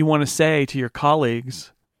things that you want to say to your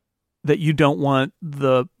colleagues that you don't want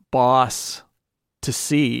the boss to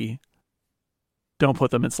see, don't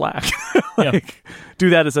put them in Slack. Do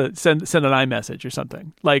that as a send an iMessage or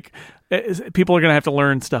something. Like, people are going to have to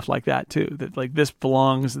learn stuff like that too. That like this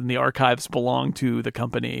belongs and the archives belong to the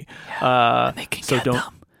company. And they can get them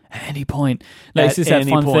at any point. This is that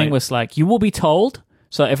fun thing with Slack. You will be told.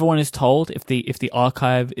 So everyone is told if the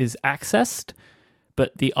archive is accessed,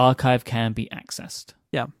 but the archive can be accessed.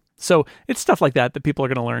 Yeah. So it's stuff like that people are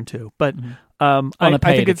going to learn too. But on a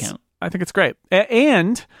paid account. I think it's great.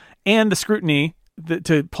 And the scrutiny,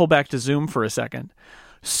 to pull back to Zoom for a second,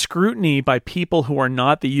 scrutiny by people who are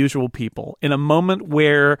not the usual people in a moment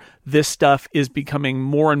where this stuff is becoming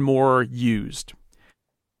more and more used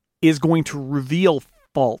is going to reveal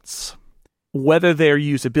faults, whether they're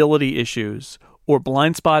usability issues or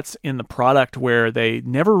blind spots in the product where they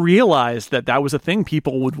never realized that was a thing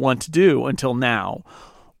people would want to do until now,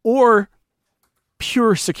 or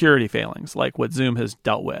pure security failings like what Zoom has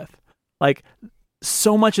dealt with. Like,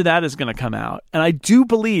 so much of that is going to come out. And I do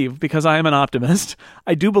believe, because I am an optimist,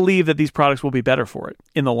 I do believe that these products will be better for it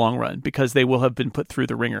in the long run because they will have been put through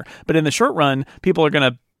the ringer. But in the short run, people are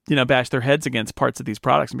going to bash their heads against parts of these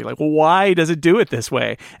products and be like, well, why does it do it this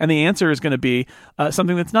way? And the answer is going to be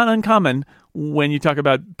something that's not uncommon when you talk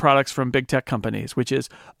about products from big tech companies, which is,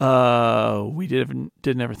 we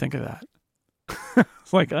didn't ever think of that.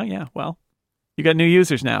 It's like, oh yeah, well, you got new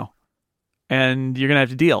users now and you're going to have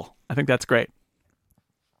to deal. I think that's great.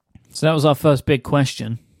 So that was our first big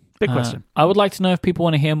question. Big question. I would like to know if people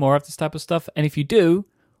want to hear more of this type of stuff. And if you do,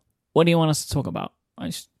 what do you want us to talk about?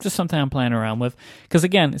 It's just something I'm playing around with. Because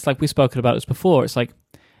again, it's like we've spoken about this before. It's like,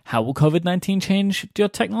 how will COVID-19 change your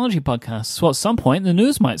technology podcasts? Well, at some point, the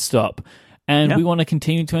news might stop. And we want to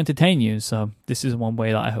continue to entertain you. So this is one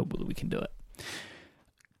way that I hope that we can do it.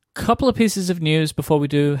 Couple of pieces of news before we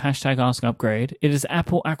do #AskUpgrade. It is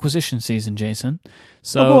Apple acquisition season, Jason.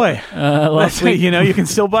 So, oh boy. Last week, you can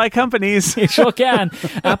still buy companies. You sure can.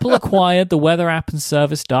 Apple acquired the weather app and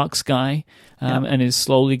service Dark Sky, and is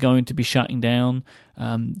slowly going to be shutting down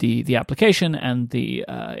the application and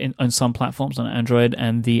on some platforms on Android,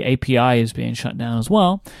 and the API is being shut down as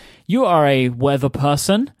well. You are a weather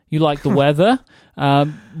person. You like the weather.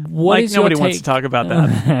 Nobody wants to talk about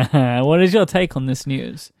that. What is your take on this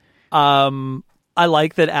news? I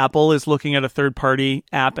like that Apple is looking at a third-party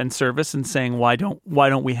app and service and saying, why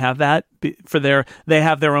don't we have that they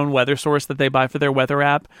have their own weather source that they buy for their weather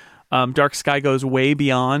app. Dark Sky goes way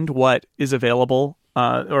beyond what is available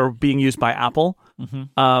or being used by Apple.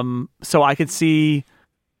 Mm-hmm. So I could see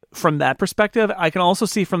from that perspective. I can also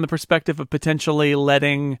see from the perspective of potentially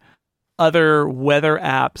letting other weather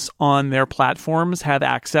apps on their platforms have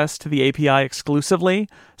access to the API exclusively,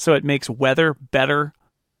 so it makes weather better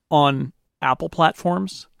on Apple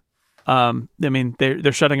platforms. I mean,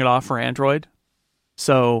 they're shutting it off for Android,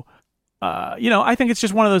 so I think it's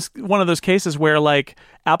just one of those cases where like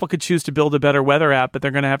Apple could choose to build a better weather app, but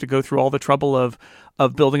they're going to have to go through all the trouble of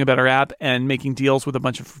building a better app and making deals with a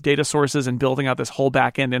bunch of data sources and building out this whole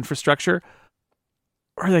back end infrastructure.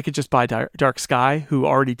 Or they could just buy Dark Sky, who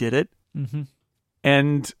already did it. Mm-hmm.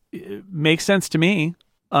 And it makes sense to me.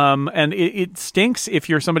 And it stinks if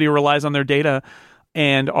you're somebody who relies on their data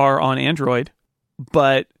and are on Android,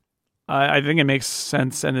 but I think it makes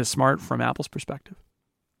sense and is smart from Apple's perspective.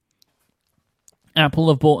 Apple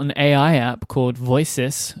have bought an AI app called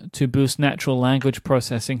Voices to boost natural language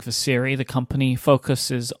processing for Siri. The company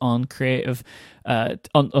focuses on creative, on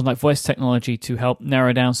like voice technology to help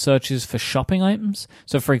narrow down searches for shopping items.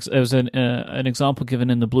 So, there was an example given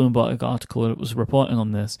in the Bloomberg article that was reporting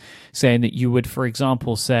on this, saying that you would, for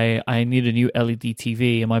example, say, "I need a new LED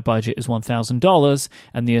TV and my budget is $1,000,"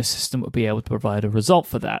 and the assistant would be able to provide a result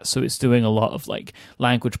for that. So it's doing a lot of like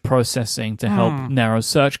language processing to help narrow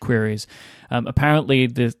search queries. Apparently,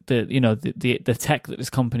 the tech that this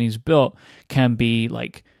company's built can be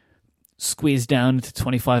like squeezed down to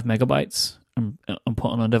 25 megabytes and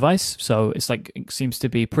put on a device. So it seems to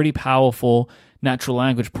be pretty powerful natural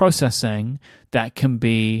language processing that can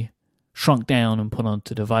be shrunk down and put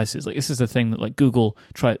onto devices. Like, this is the thing that like Google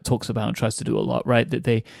talks about and tries to do a lot, right? That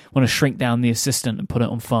they want to shrink down the assistant and put it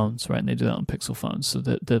on phones, right? And they do that on Pixel phones, so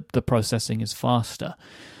that the processing is faster.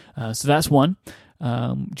 So that's one. Do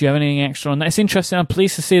you have anything extra on that? It's interesting. I'm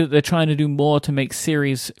pleased to see that they're trying to do more to make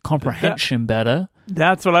Siri's comprehension better.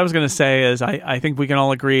 That's what I was going to say is I think we can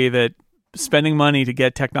all agree that spending money to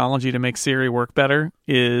get technology to make Siri work better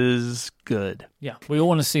is good. Yeah, we all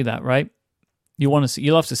want to see that, right? You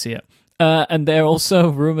love to see it. And they're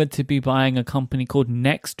also rumored to be buying a company called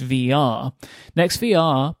NextVR.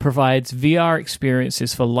 NextVR provides VR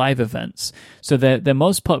experiences for live events. So they're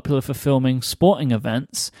most popular for filming sporting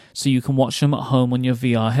events, so you can watch them at home on your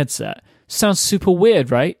VR headset. Sounds super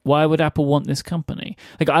weird, right? Why would Apple want this company?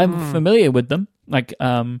 Like, I'm familiar with them. Like,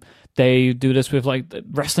 they do this with like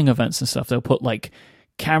wrestling events and stuff. They'll put like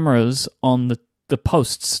cameras on the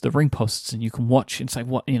posts, the ring posts, and you can watch. It's like,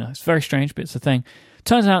 what, it's very strange, but it's a thing.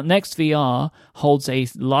 Turns out NextVR holds a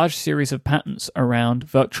large series of patents around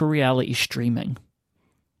virtual reality streaming.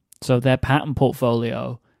 So their patent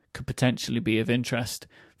portfolio could potentially be of interest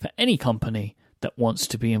for any company that wants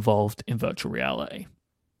to be involved in virtual reality.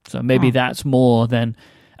 So maybe that's more than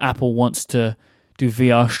Apple wants to do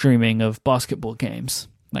VR streaming of basketball games.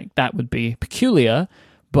 Like, that would be peculiar,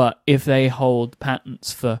 but if they hold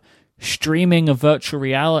patents for streaming of virtual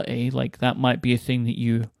reality, like, that might be a thing that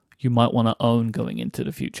you might want to own going into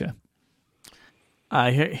the future.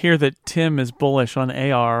 I hear that Tim is bullish on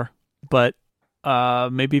AR, but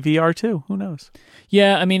maybe VR too. Who knows?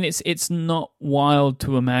 Yeah, I mean, it's not wild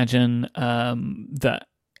to imagine that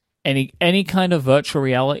any kind of virtual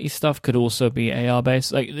reality stuff could also be AR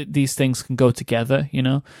based. Like, these things can go together,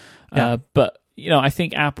 Yeah. But I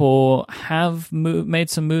think Apple have made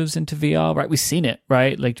some moves into VR. Right, we've seen it.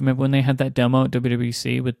 Right, like, do you remember when they had that demo at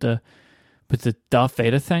WWDC with the Darth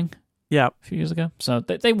Vader thing? Yeah. A few years ago. So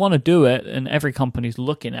they want to do it, and every company's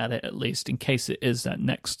looking at it, at least, in case it is that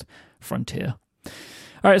next frontier.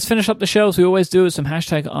 All right, let's finish up the show as we always do with some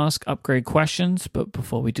hashtag Ask Upgrade questions. But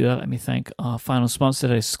before we do that, let me thank our final sponsor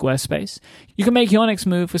today, Squarespace. You can make your next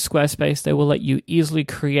move with Squarespace. They will let you easily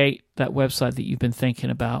create that website that you've been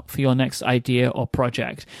thinking about for your next idea or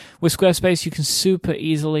project. With Squarespace, you can super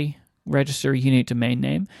easily register a unique domain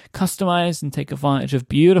name, customize and take advantage of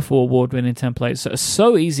beautiful award-winning templates that are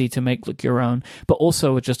so easy to make look your own, but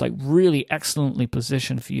also are just like really excellently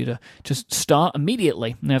positioned for you to just start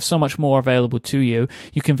immediately. And they have so much more available to you.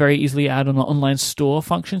 You can very easily add on an online store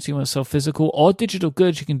function, so you want to sell physical or digital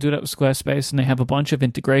goods. You can do that with Squarespace, and they have a bunch of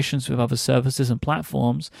integrations with other services and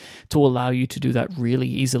platforms to allow you to do that really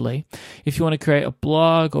easily. If you want to create a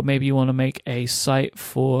blog, or maybe you want to make a site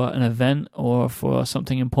for an event or for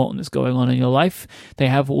something important that's going on in your life, they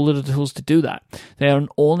have all of the tools to do that. They are an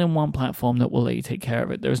all-in-one platform that will let you take care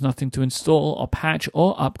of it. There is nothing to install or patch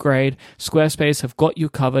or upgrade. Squarespace have got you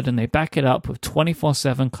covered, and they back it up with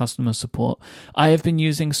 24/7 customer support. I have been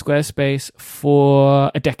using Squarespace for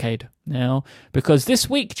a decade now, because this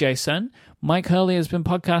week, Jason, Mike Hurley has been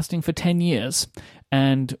podcasting for 10 years,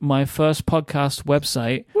 and my first podcast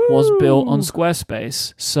website was built on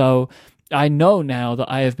Squarespace. So I know now that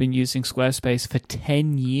I have been using Squarespace for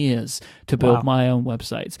 10 years to build my own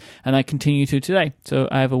websites, and I continue to today. So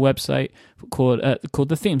I have a website called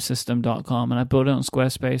thethemesystem.com, and I built it on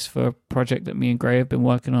Squarespace for a project that me and Gray have been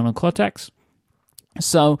working on Cortex.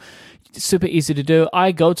 So it's super easy to do.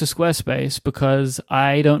 I go to Squarespace because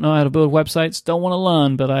I don't know how to build websites, don't want to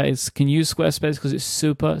learn, but I can use Squarespace because it's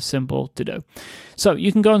super simple to do. So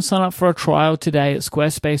you can go and sign up for a trial today at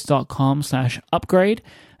squarespace.com/upgrade.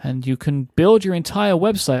 And you can build your entire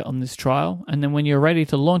website on this trial. And then when you're ready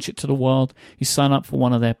to launch it to the world, you sign up for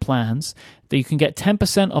one of their plans. That you can get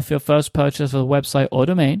 10% off your first purchase of a website or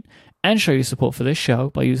domain, and show your support for this show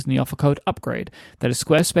by using the offer code UPGRADE. That is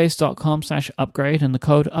squarespace.com/upgrade, and the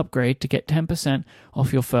code UPGRADE to get 10%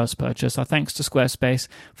 off your first purchase. Our thanks to Squarespace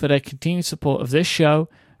for their continued support of this show,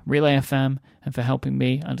 Relay FM, and for helping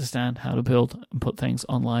me understand how to build and put things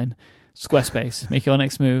online. Squarespace, make your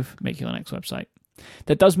next move, make your next website.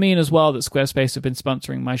 That does mean as well that Squarespace have been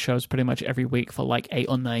sponsoring my shows pretty much every week for like 8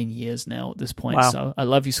 or 9 years now at this point. Wow. So I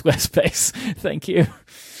love you, Squarespace. Thank you.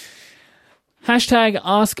 Hashtag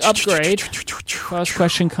Ask Upgrade. First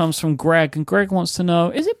question comes from Greg, and Greg wants to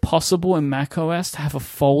know, is it possible in macOS to have a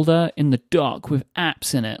folder in the dock with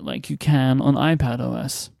apps in it like you can on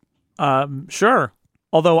iPadOS? Sure.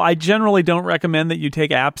 Although I generally don't recommend that you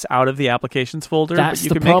take apps out of the applications folder. That's but you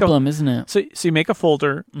the can problem, isn't it? So you make a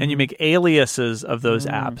folder, and you make aliases of those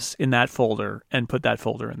apps in that folder and put that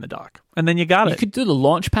folder in the dock. And then you got it. You could do the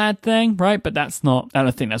Launchpad thing, right? But that's not, I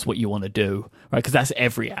don't think that's what you want to do, right? Because that's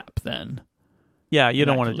every app then. Yeah, you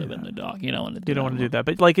don't want to live do that. in the dock. You don't want to do You don't want to do that.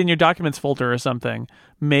 But like in your documents folder or something,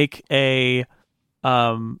 make a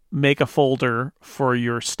folder for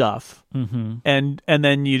your stuff, and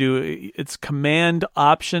then you do it's Command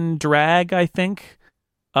Option Drag. I think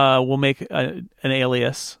will make an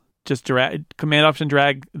alias. Just Command Option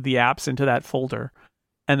Drag the apps into that folder,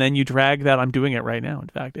 and then you drag that. I'm doing it right now, in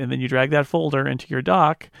fact, and then you drag that folder into your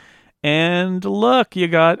dock. And look, you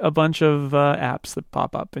got a bunch of apps that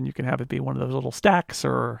pop up, and you can have it be one of those little stacks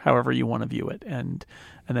or however you want to view it. And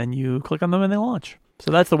and then you click on them and they launch. So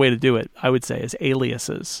that's the way to do it, I would say, is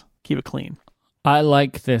aliases. Keep it clean. I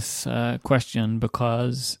like this question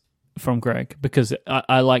from Greg, because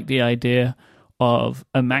I like the idea of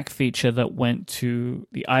a Mac feature that went to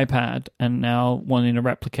the iPad and now wanting to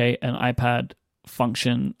replicate an iPad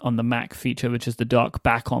function on the Mac feature, which is the dock,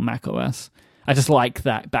 back on Mac OS. I just like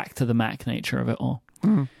that back to the Mac nature of it all.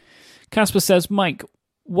 Casper says, Mike,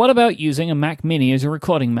 what about using a Mac Mini as a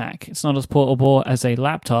recording Mac? It's not as portable as a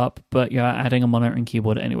laptop, but you're adding a monitor and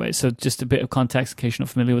keyboard anyway. So just a bit of context in case you're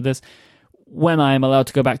not familiar with this. When I'm allowed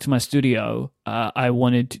to go back to my studio, I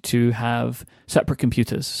wanted to have separate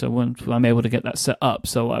computers. So when I'm able to get that set up,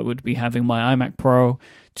 so I would be having my iMac Pro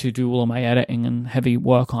to do all of my editing and heavy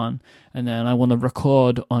work on. And then I want to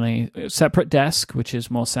record on a separate desk, which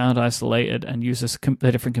is more sound isolated, and use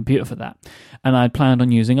a different computer for that. And I planned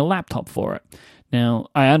on using a laptop for it. Now,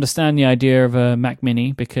 I understand the idea of a Mac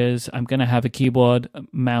Mini because I'm going to have a keyboard,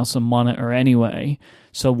 mouse, and monitor anyway.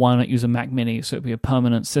 So why not use a Mac Mini? So it'll be a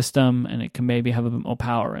permanent system and it can maybe have a bit more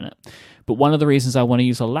power in it. But one of the reasons I want to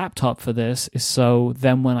use a laptop for this is so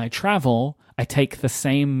then when I travel, I take the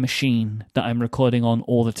same machine that I'm recording on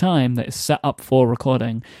all the time that is set up for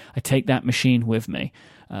recording. I take that machine with me.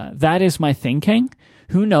 That is my thinking.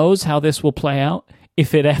 Who knows how this will play out,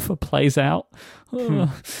 if it ever plays out.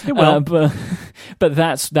 It will. But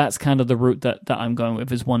that's kind of the route that I'm going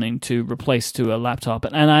with, is wanting to replace to a laptop.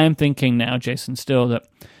 And I am thinking now, Jason, still that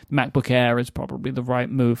MacBook Air is probably the right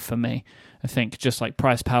move for me. I think just like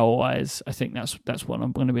price power wise, I think that's what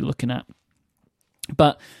I'm going to be looking at.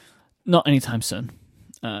 But not anytime soon.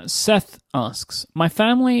 Seth asks, my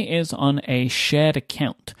family is on a shared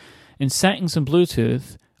account. In settings and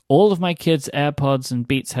Bluetooth, all of my kids' AirPods and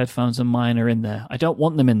Beats headphones and mine are in there. I don't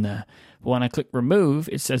want them in there. But when I click remove,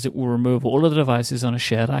 it says it will remove all of the devices on a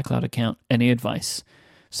shared iCloud account. Any advice?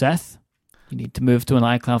 Seth, you need to move to an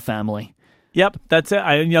iCloud family. Yep, that's it.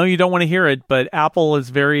 I know you don't want to hear it, but Apple is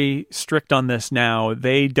very strict on this now.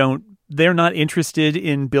 They're not interested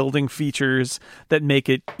in building features that make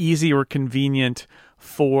it easy or convenient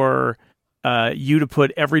for you to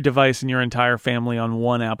put every device in your entire family on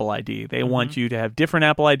one Apple ID. They want you to have different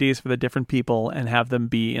Apple IDs for the different people and have them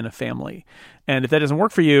be in a family. And if that doesn't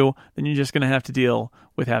work for you, then you're just going to have to deal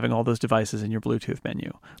with having all those devices in your Bluetooth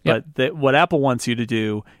menu. Yep. But what Apple wants you to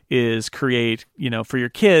do is create, for your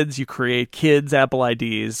kids, you create kids' Apple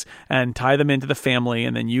IDs and tie them into the family,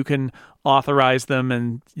 and then you can authorize them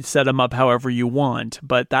and set them up however you want.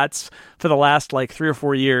 But that's, for the last 3 or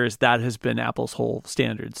 4 years, that has been Apple's whole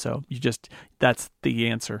standard. So that's the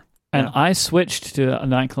answer. And I switched to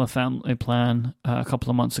an iCloud family plan a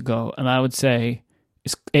couple of months ago, and I would say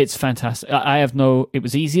it's fantastic. It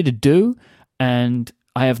was easy to do, and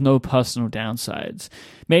I have no personal downsides.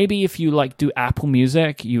 Maybe if you do Apple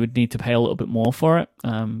Music, you would need to pay a little bit more for it.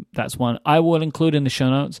 That's one. I will include in the show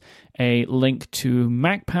notes a link to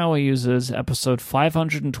Mac Power Users episode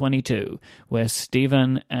 522, where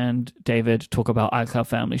Stephen and David talk about iCloud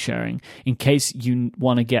family sharing, in case you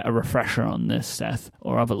want to get a refresher on this, Seth,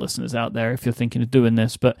 or other listeners out there if you're thinking of doing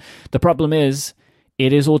this. But the problem is,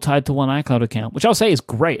 it is all tied to one iCloud account, which I'll say is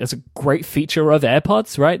great. It's a great feature of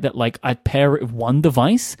AirPods, right? That I'd pair it with one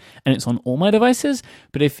device and it's on all my devices.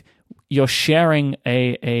 But if you're sharing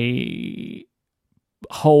a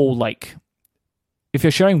whole, if you're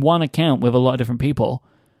sharing one account with a lot of different people,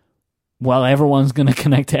 well, everyone's going to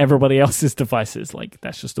connect to everybody else's devices.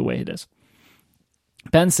 That's just the way it is.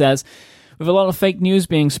 Ben says, with a lot of fake news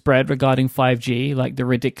being spread regarding 5G, like the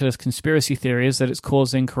ridiculous conspiracy theories that it's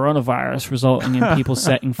causing coronavirus, resulting in people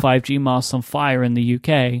setting 5G masts on fire in the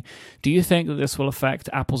UK, do you think that this will affect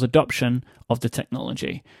Apple's adoption of the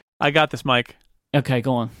technology? I got this, Mike. Okay,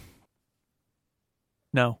 go on.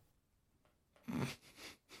 No.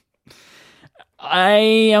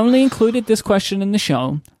 I only included this question in the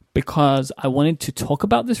show because I wanted to talk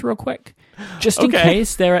about this real quick. Just in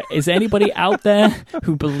case there is anybody out there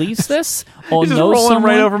who believes this or knows someone. Rolling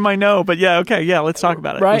right over my no, but let's talk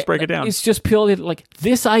about it. Right? Let's break it down. It's just purely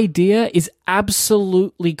this idea is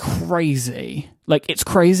absolutely crazy. It's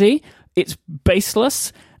crazy, it's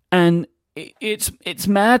baseless, and it's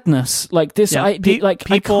madness. This idea,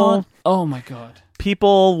 people, I can't. Oh my god!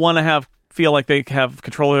 People want to feel like they have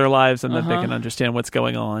control of their lives and that they can understand what's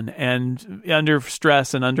going on. And under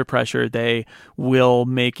stress and under pressure, they will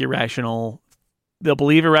they'll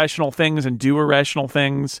believe irrational things and do irrational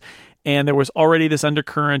things. And there was already this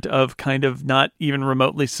undercurrent of kind of not even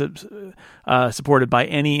remotely supported by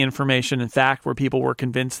any information, in fact, where people were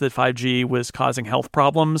convinced that 5G was causing health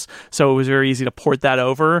problems. So it was very easy to port that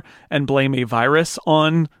over and blame a virus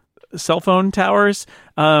on cell phone towers.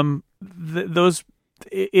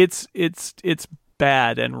 It's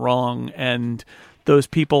bad and wrong, and those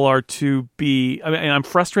people are to be, I mean, I'm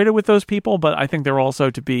frustrated with those people, but I think they're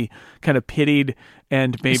also to be kind of pitied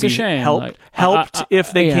and maybe helped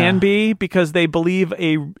if they can be, because they believe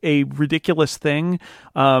a ridiculous thing,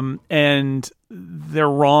 and they're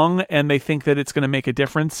wrong, and they think that it's going to make a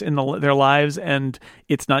difference in their lives, and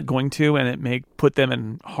it's not going to, and it may put them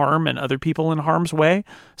in harm and other people in harm's way.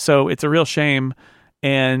 So it's a real shame,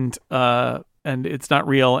 and it's not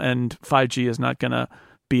real, and 5G is not going to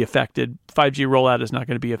be affected. 5G rollout is not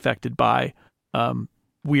going to be affected by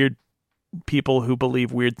weird people who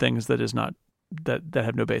believe weird things that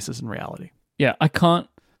have no basis in reality. Yeah, I can't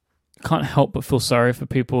help but feel sorry for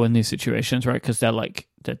people in these situations, right? Because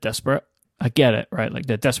they're desperate. I get it, right? Like,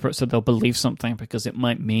 they're desperate, so they'll believe something because it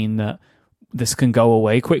might mean that this can go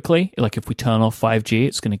away quickly. Like, if we turn off 5G,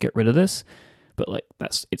 it's going to get rid of this. But like,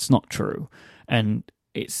 it's not true, and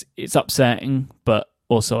it's upsetting. But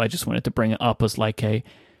also, I just wanted to bring it up as like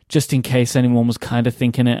just in case anyone was kind of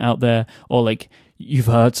thinking it out there, or like you've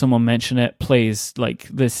heard someone mention it. Please, like,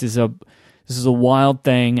 this is a wild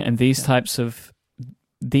thing, and these types of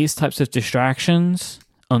distractions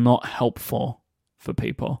are not helpful for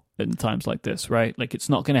people in times like this, right? Like, it's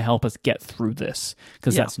not going to help us get through this,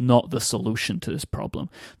 because that's not the solution to this problem.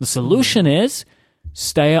 The solution is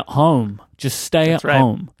stay at home. Just stay at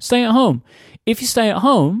home. Stay at home. If you stay at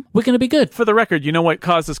home, we're going to be good. For the record, you know what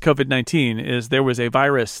causes COVID-19 is there was a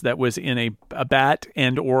virus that was in a bat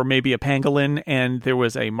and or maybe a pangolin, and there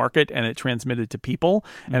was a market, and it transmitted to people.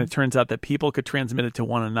 Mm-hmm. And it turns out that people could transmit it to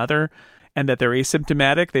one another, and that they're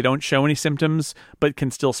asymptomatic. They don't show any symptoms, but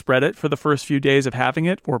can still spread it for the first few days of having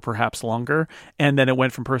it, or perhaps longer. And then it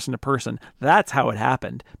went from person to person. That's how it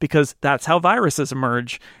happened, because that's how viruses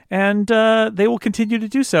emerge. And they will continue to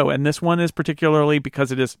do so. And this one is particularly,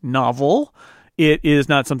 because it is novel, it is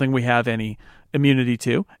not something we have any immunity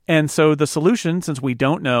to. And so the solution, since we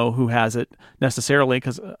don't know who has it necessarily,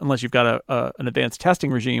 because unless you've got an advanced testing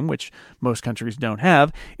regime, which most countries don't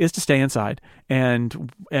have, is to stay inside and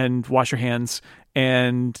wash your hands.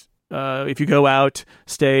 And if you go out,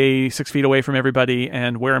 stay 6 feet away from everybody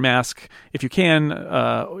and wear a mask if you can,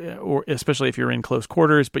 or especially if you're in close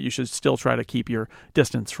quarters, but you should still try to keep your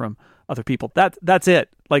distance from other people. That's it.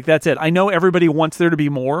 Like, that's it. I know everybody wants there to be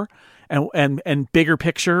more and bigger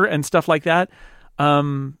picture and stuff like that.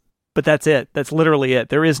 But that's it. That's literally it.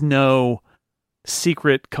 There is no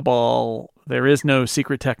secret cabal. There is no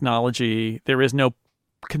secret technology. There is no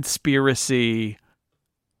conspiracy.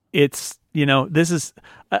 It's, this is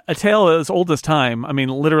a tale as old as time. I mean,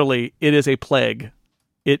 literally, it is a plague.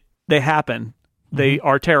 They happen. Mm-hmm. They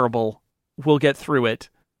are terrible. We'll get through it.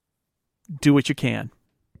 Do what you can.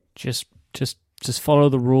 Just follow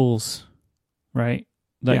the rules, right?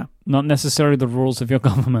 Like, not necessarily the rules of your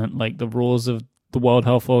government, like the rules of the World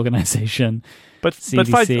Health Organization. But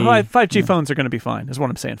CDC, 5G phones are going to be fine, is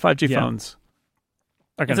what I'm saying. 5G phones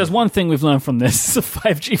are going to be fine. One thing we've learned from this,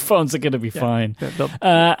 5G phones are going to be fine.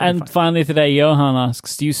 And finally today, Johan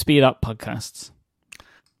asks, do you speed up podcasts?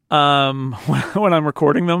 When I'm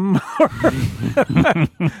recording them, if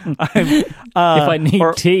I need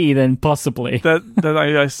tea, then possibly.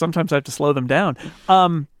 I sometimes have to slow them down.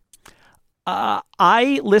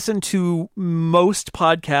 I listen to most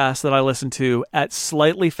podcasts that I listen to at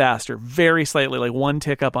slightly faster, very slightly, like one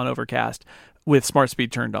tick up on Overcast with Smart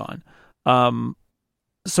Speed turned on.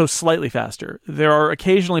 So slightly faster. There are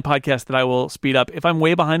occasionally podcasts that I will speed up. If I'm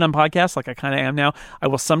way behind on podcasts, like I kind of am now, I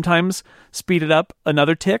will sometimes speed it up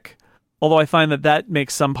another tick. Although I find that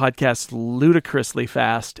makes some podcasts ludicrously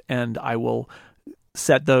fast, and I will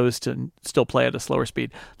set those to still play at a slower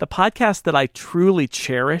speed. The podcasts that I truly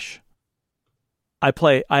cherish, I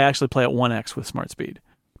actually play at 1x with Smart Speed,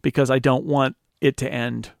 because I don't want it to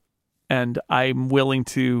end, and I'm willing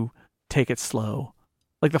to take it slow.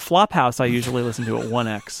 Like the Flophouse, I usually listen to at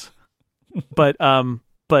 1x, but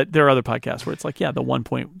there are other podcasts where it's like, the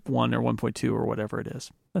 1.1 or 1.2 or whatever it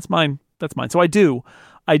is. That's mine. So I do,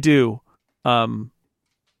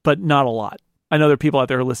 but not a lot. I know there are people out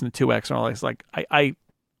there who listen to 2x and all this. Like I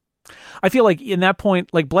feel like in that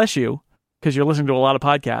point, like, bless you, because you're listening to a lot of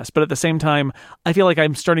podcasts, but at the same time, I feel like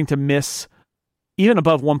I'm starting to miss, even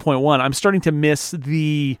above 1.1, I'm starting to miss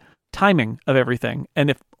the timing of everything.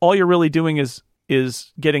 And if all you're really doing is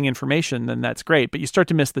getting information, then that's great. But you start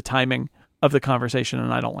to miss the timing of the conversation,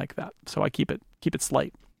 and I don't like that. So I keep it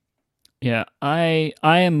slight. Yeah, I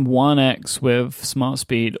am 1x with Smart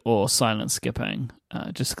Speed or silent skipping,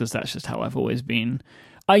 just because that's just how I've always been.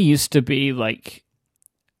 I used to be like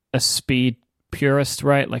a speed purist,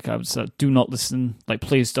 right? Like I was do not listen, like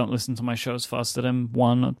please don't listen to my shows faster than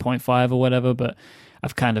 1.5 or whatever. But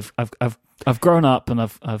I've kind of I've grown up and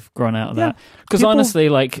I've grown out of that, because honestly,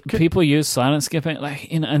 like people use silent skipping, like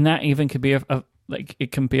and that even could be like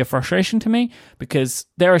it can be a frustration to me, because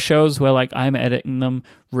there are shows where like I'm editing them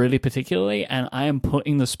really particularly and I am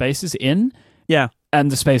putting the spaces in,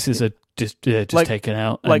 and the spaces are just like, taken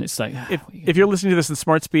out, and like, it's like if you're listening to this in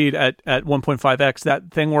smart speed at 1.5x,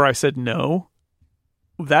 that thing where I said no,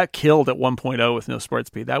 that killed at 1.0 with no smart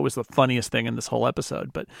speed. That was the funniest thing in this whole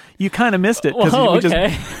episode, but you kind of missed it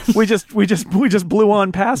because we just blew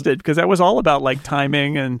on past it, because that was all about like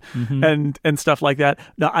timing and stuff like that.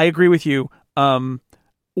 Now I agree with you.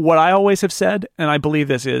 What I always have said, and I believe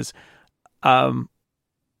this is,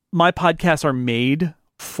 my podcasts are made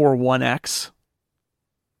for 1x,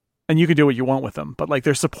 and you can do what you want with them, but like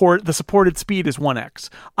the supported speed is 1x.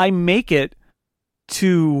 I make it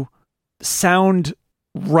to sound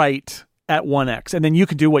right at 1x, and then you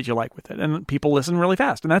can do what you like with it, and people listen really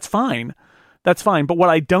fast, and that's fine. But what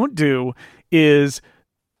I don't do is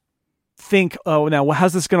think, oh, now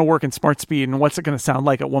how's this going to work in smart speed, and what's it going to sound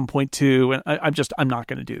like at 1.2? And I'm not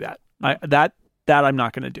going to do that. That I'm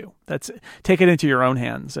not going to do. That's take it into your own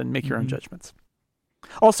hands and make your own judgments.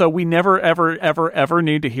 Also, we never ever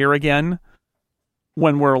need to hear again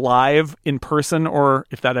when we're live in person, or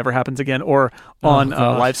if that ever happens again, or on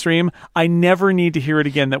live stream. I never need to hear it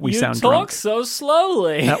again that we sound drunk. You talk so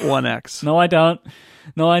slowly. At 1x. No, I don't.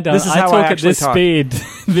 This is how I talk at this talk. speed.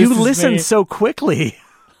 You listen so quickly.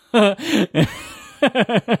 Oh,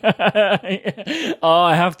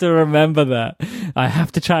 I have to remember that. I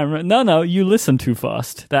have to try and remember. No, you listen too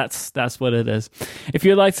fast. That's what it is. If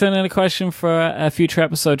you'd like to send in a question for a future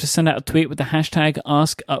episode, just send out a tweet with the hashtag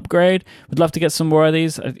AskUpgrade. We'd love to get some more of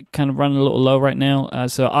these. I kind of running a little low right now,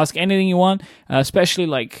 so ask anything you want, especially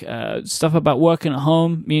like stuff about working at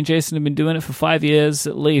home. Me and Jason have been doing it for 5 years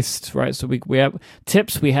at least, right? So we have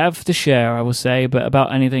tips we have to share, I will say, but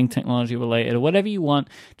about anything technology related or whatever you want,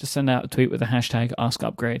 just send out a tweet with the hashtag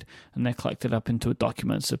AskUpgrade, and they're collected up into a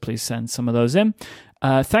document, so please send some of those in.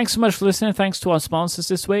 Thanks so much for listening. Thanks to our sponsors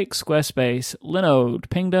this week, Squarespace, Linode,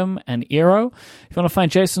 Pingdom, and Eero. If you want to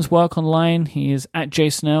find Jason's work online, he is at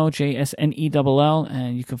JSNell, JSNELL,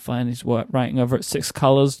 and you can find his work writing over at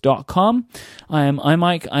sixcolors.com. I am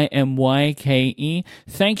iMyke, IMYKE.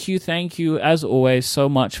 Thank you, as always, so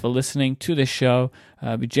much for listening to this show.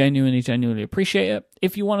 We genuinely appreciate it.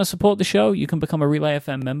 If you want to support the show, you can become a Relay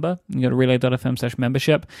FM member. You can go to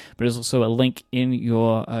relay.fm/membership, but there's also a link in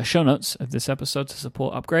your show notes of this episode to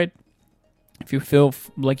support Upgrade. If you feel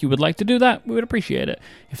like you would like to do that, we would appreciate it.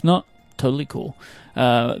 If not, totally cool.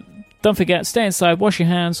 Don't forget, stay inside, wash your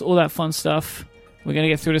hands, all that fun stuff. We're going to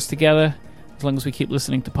get through this together as long as we keep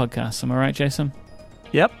listening to podcasts. Am I right, Jason?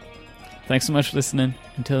 Yep. Thanks so much for listening.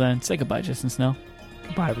 Until then, say goodbye, Jason Snell.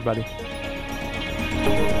 Goodbye, everybody.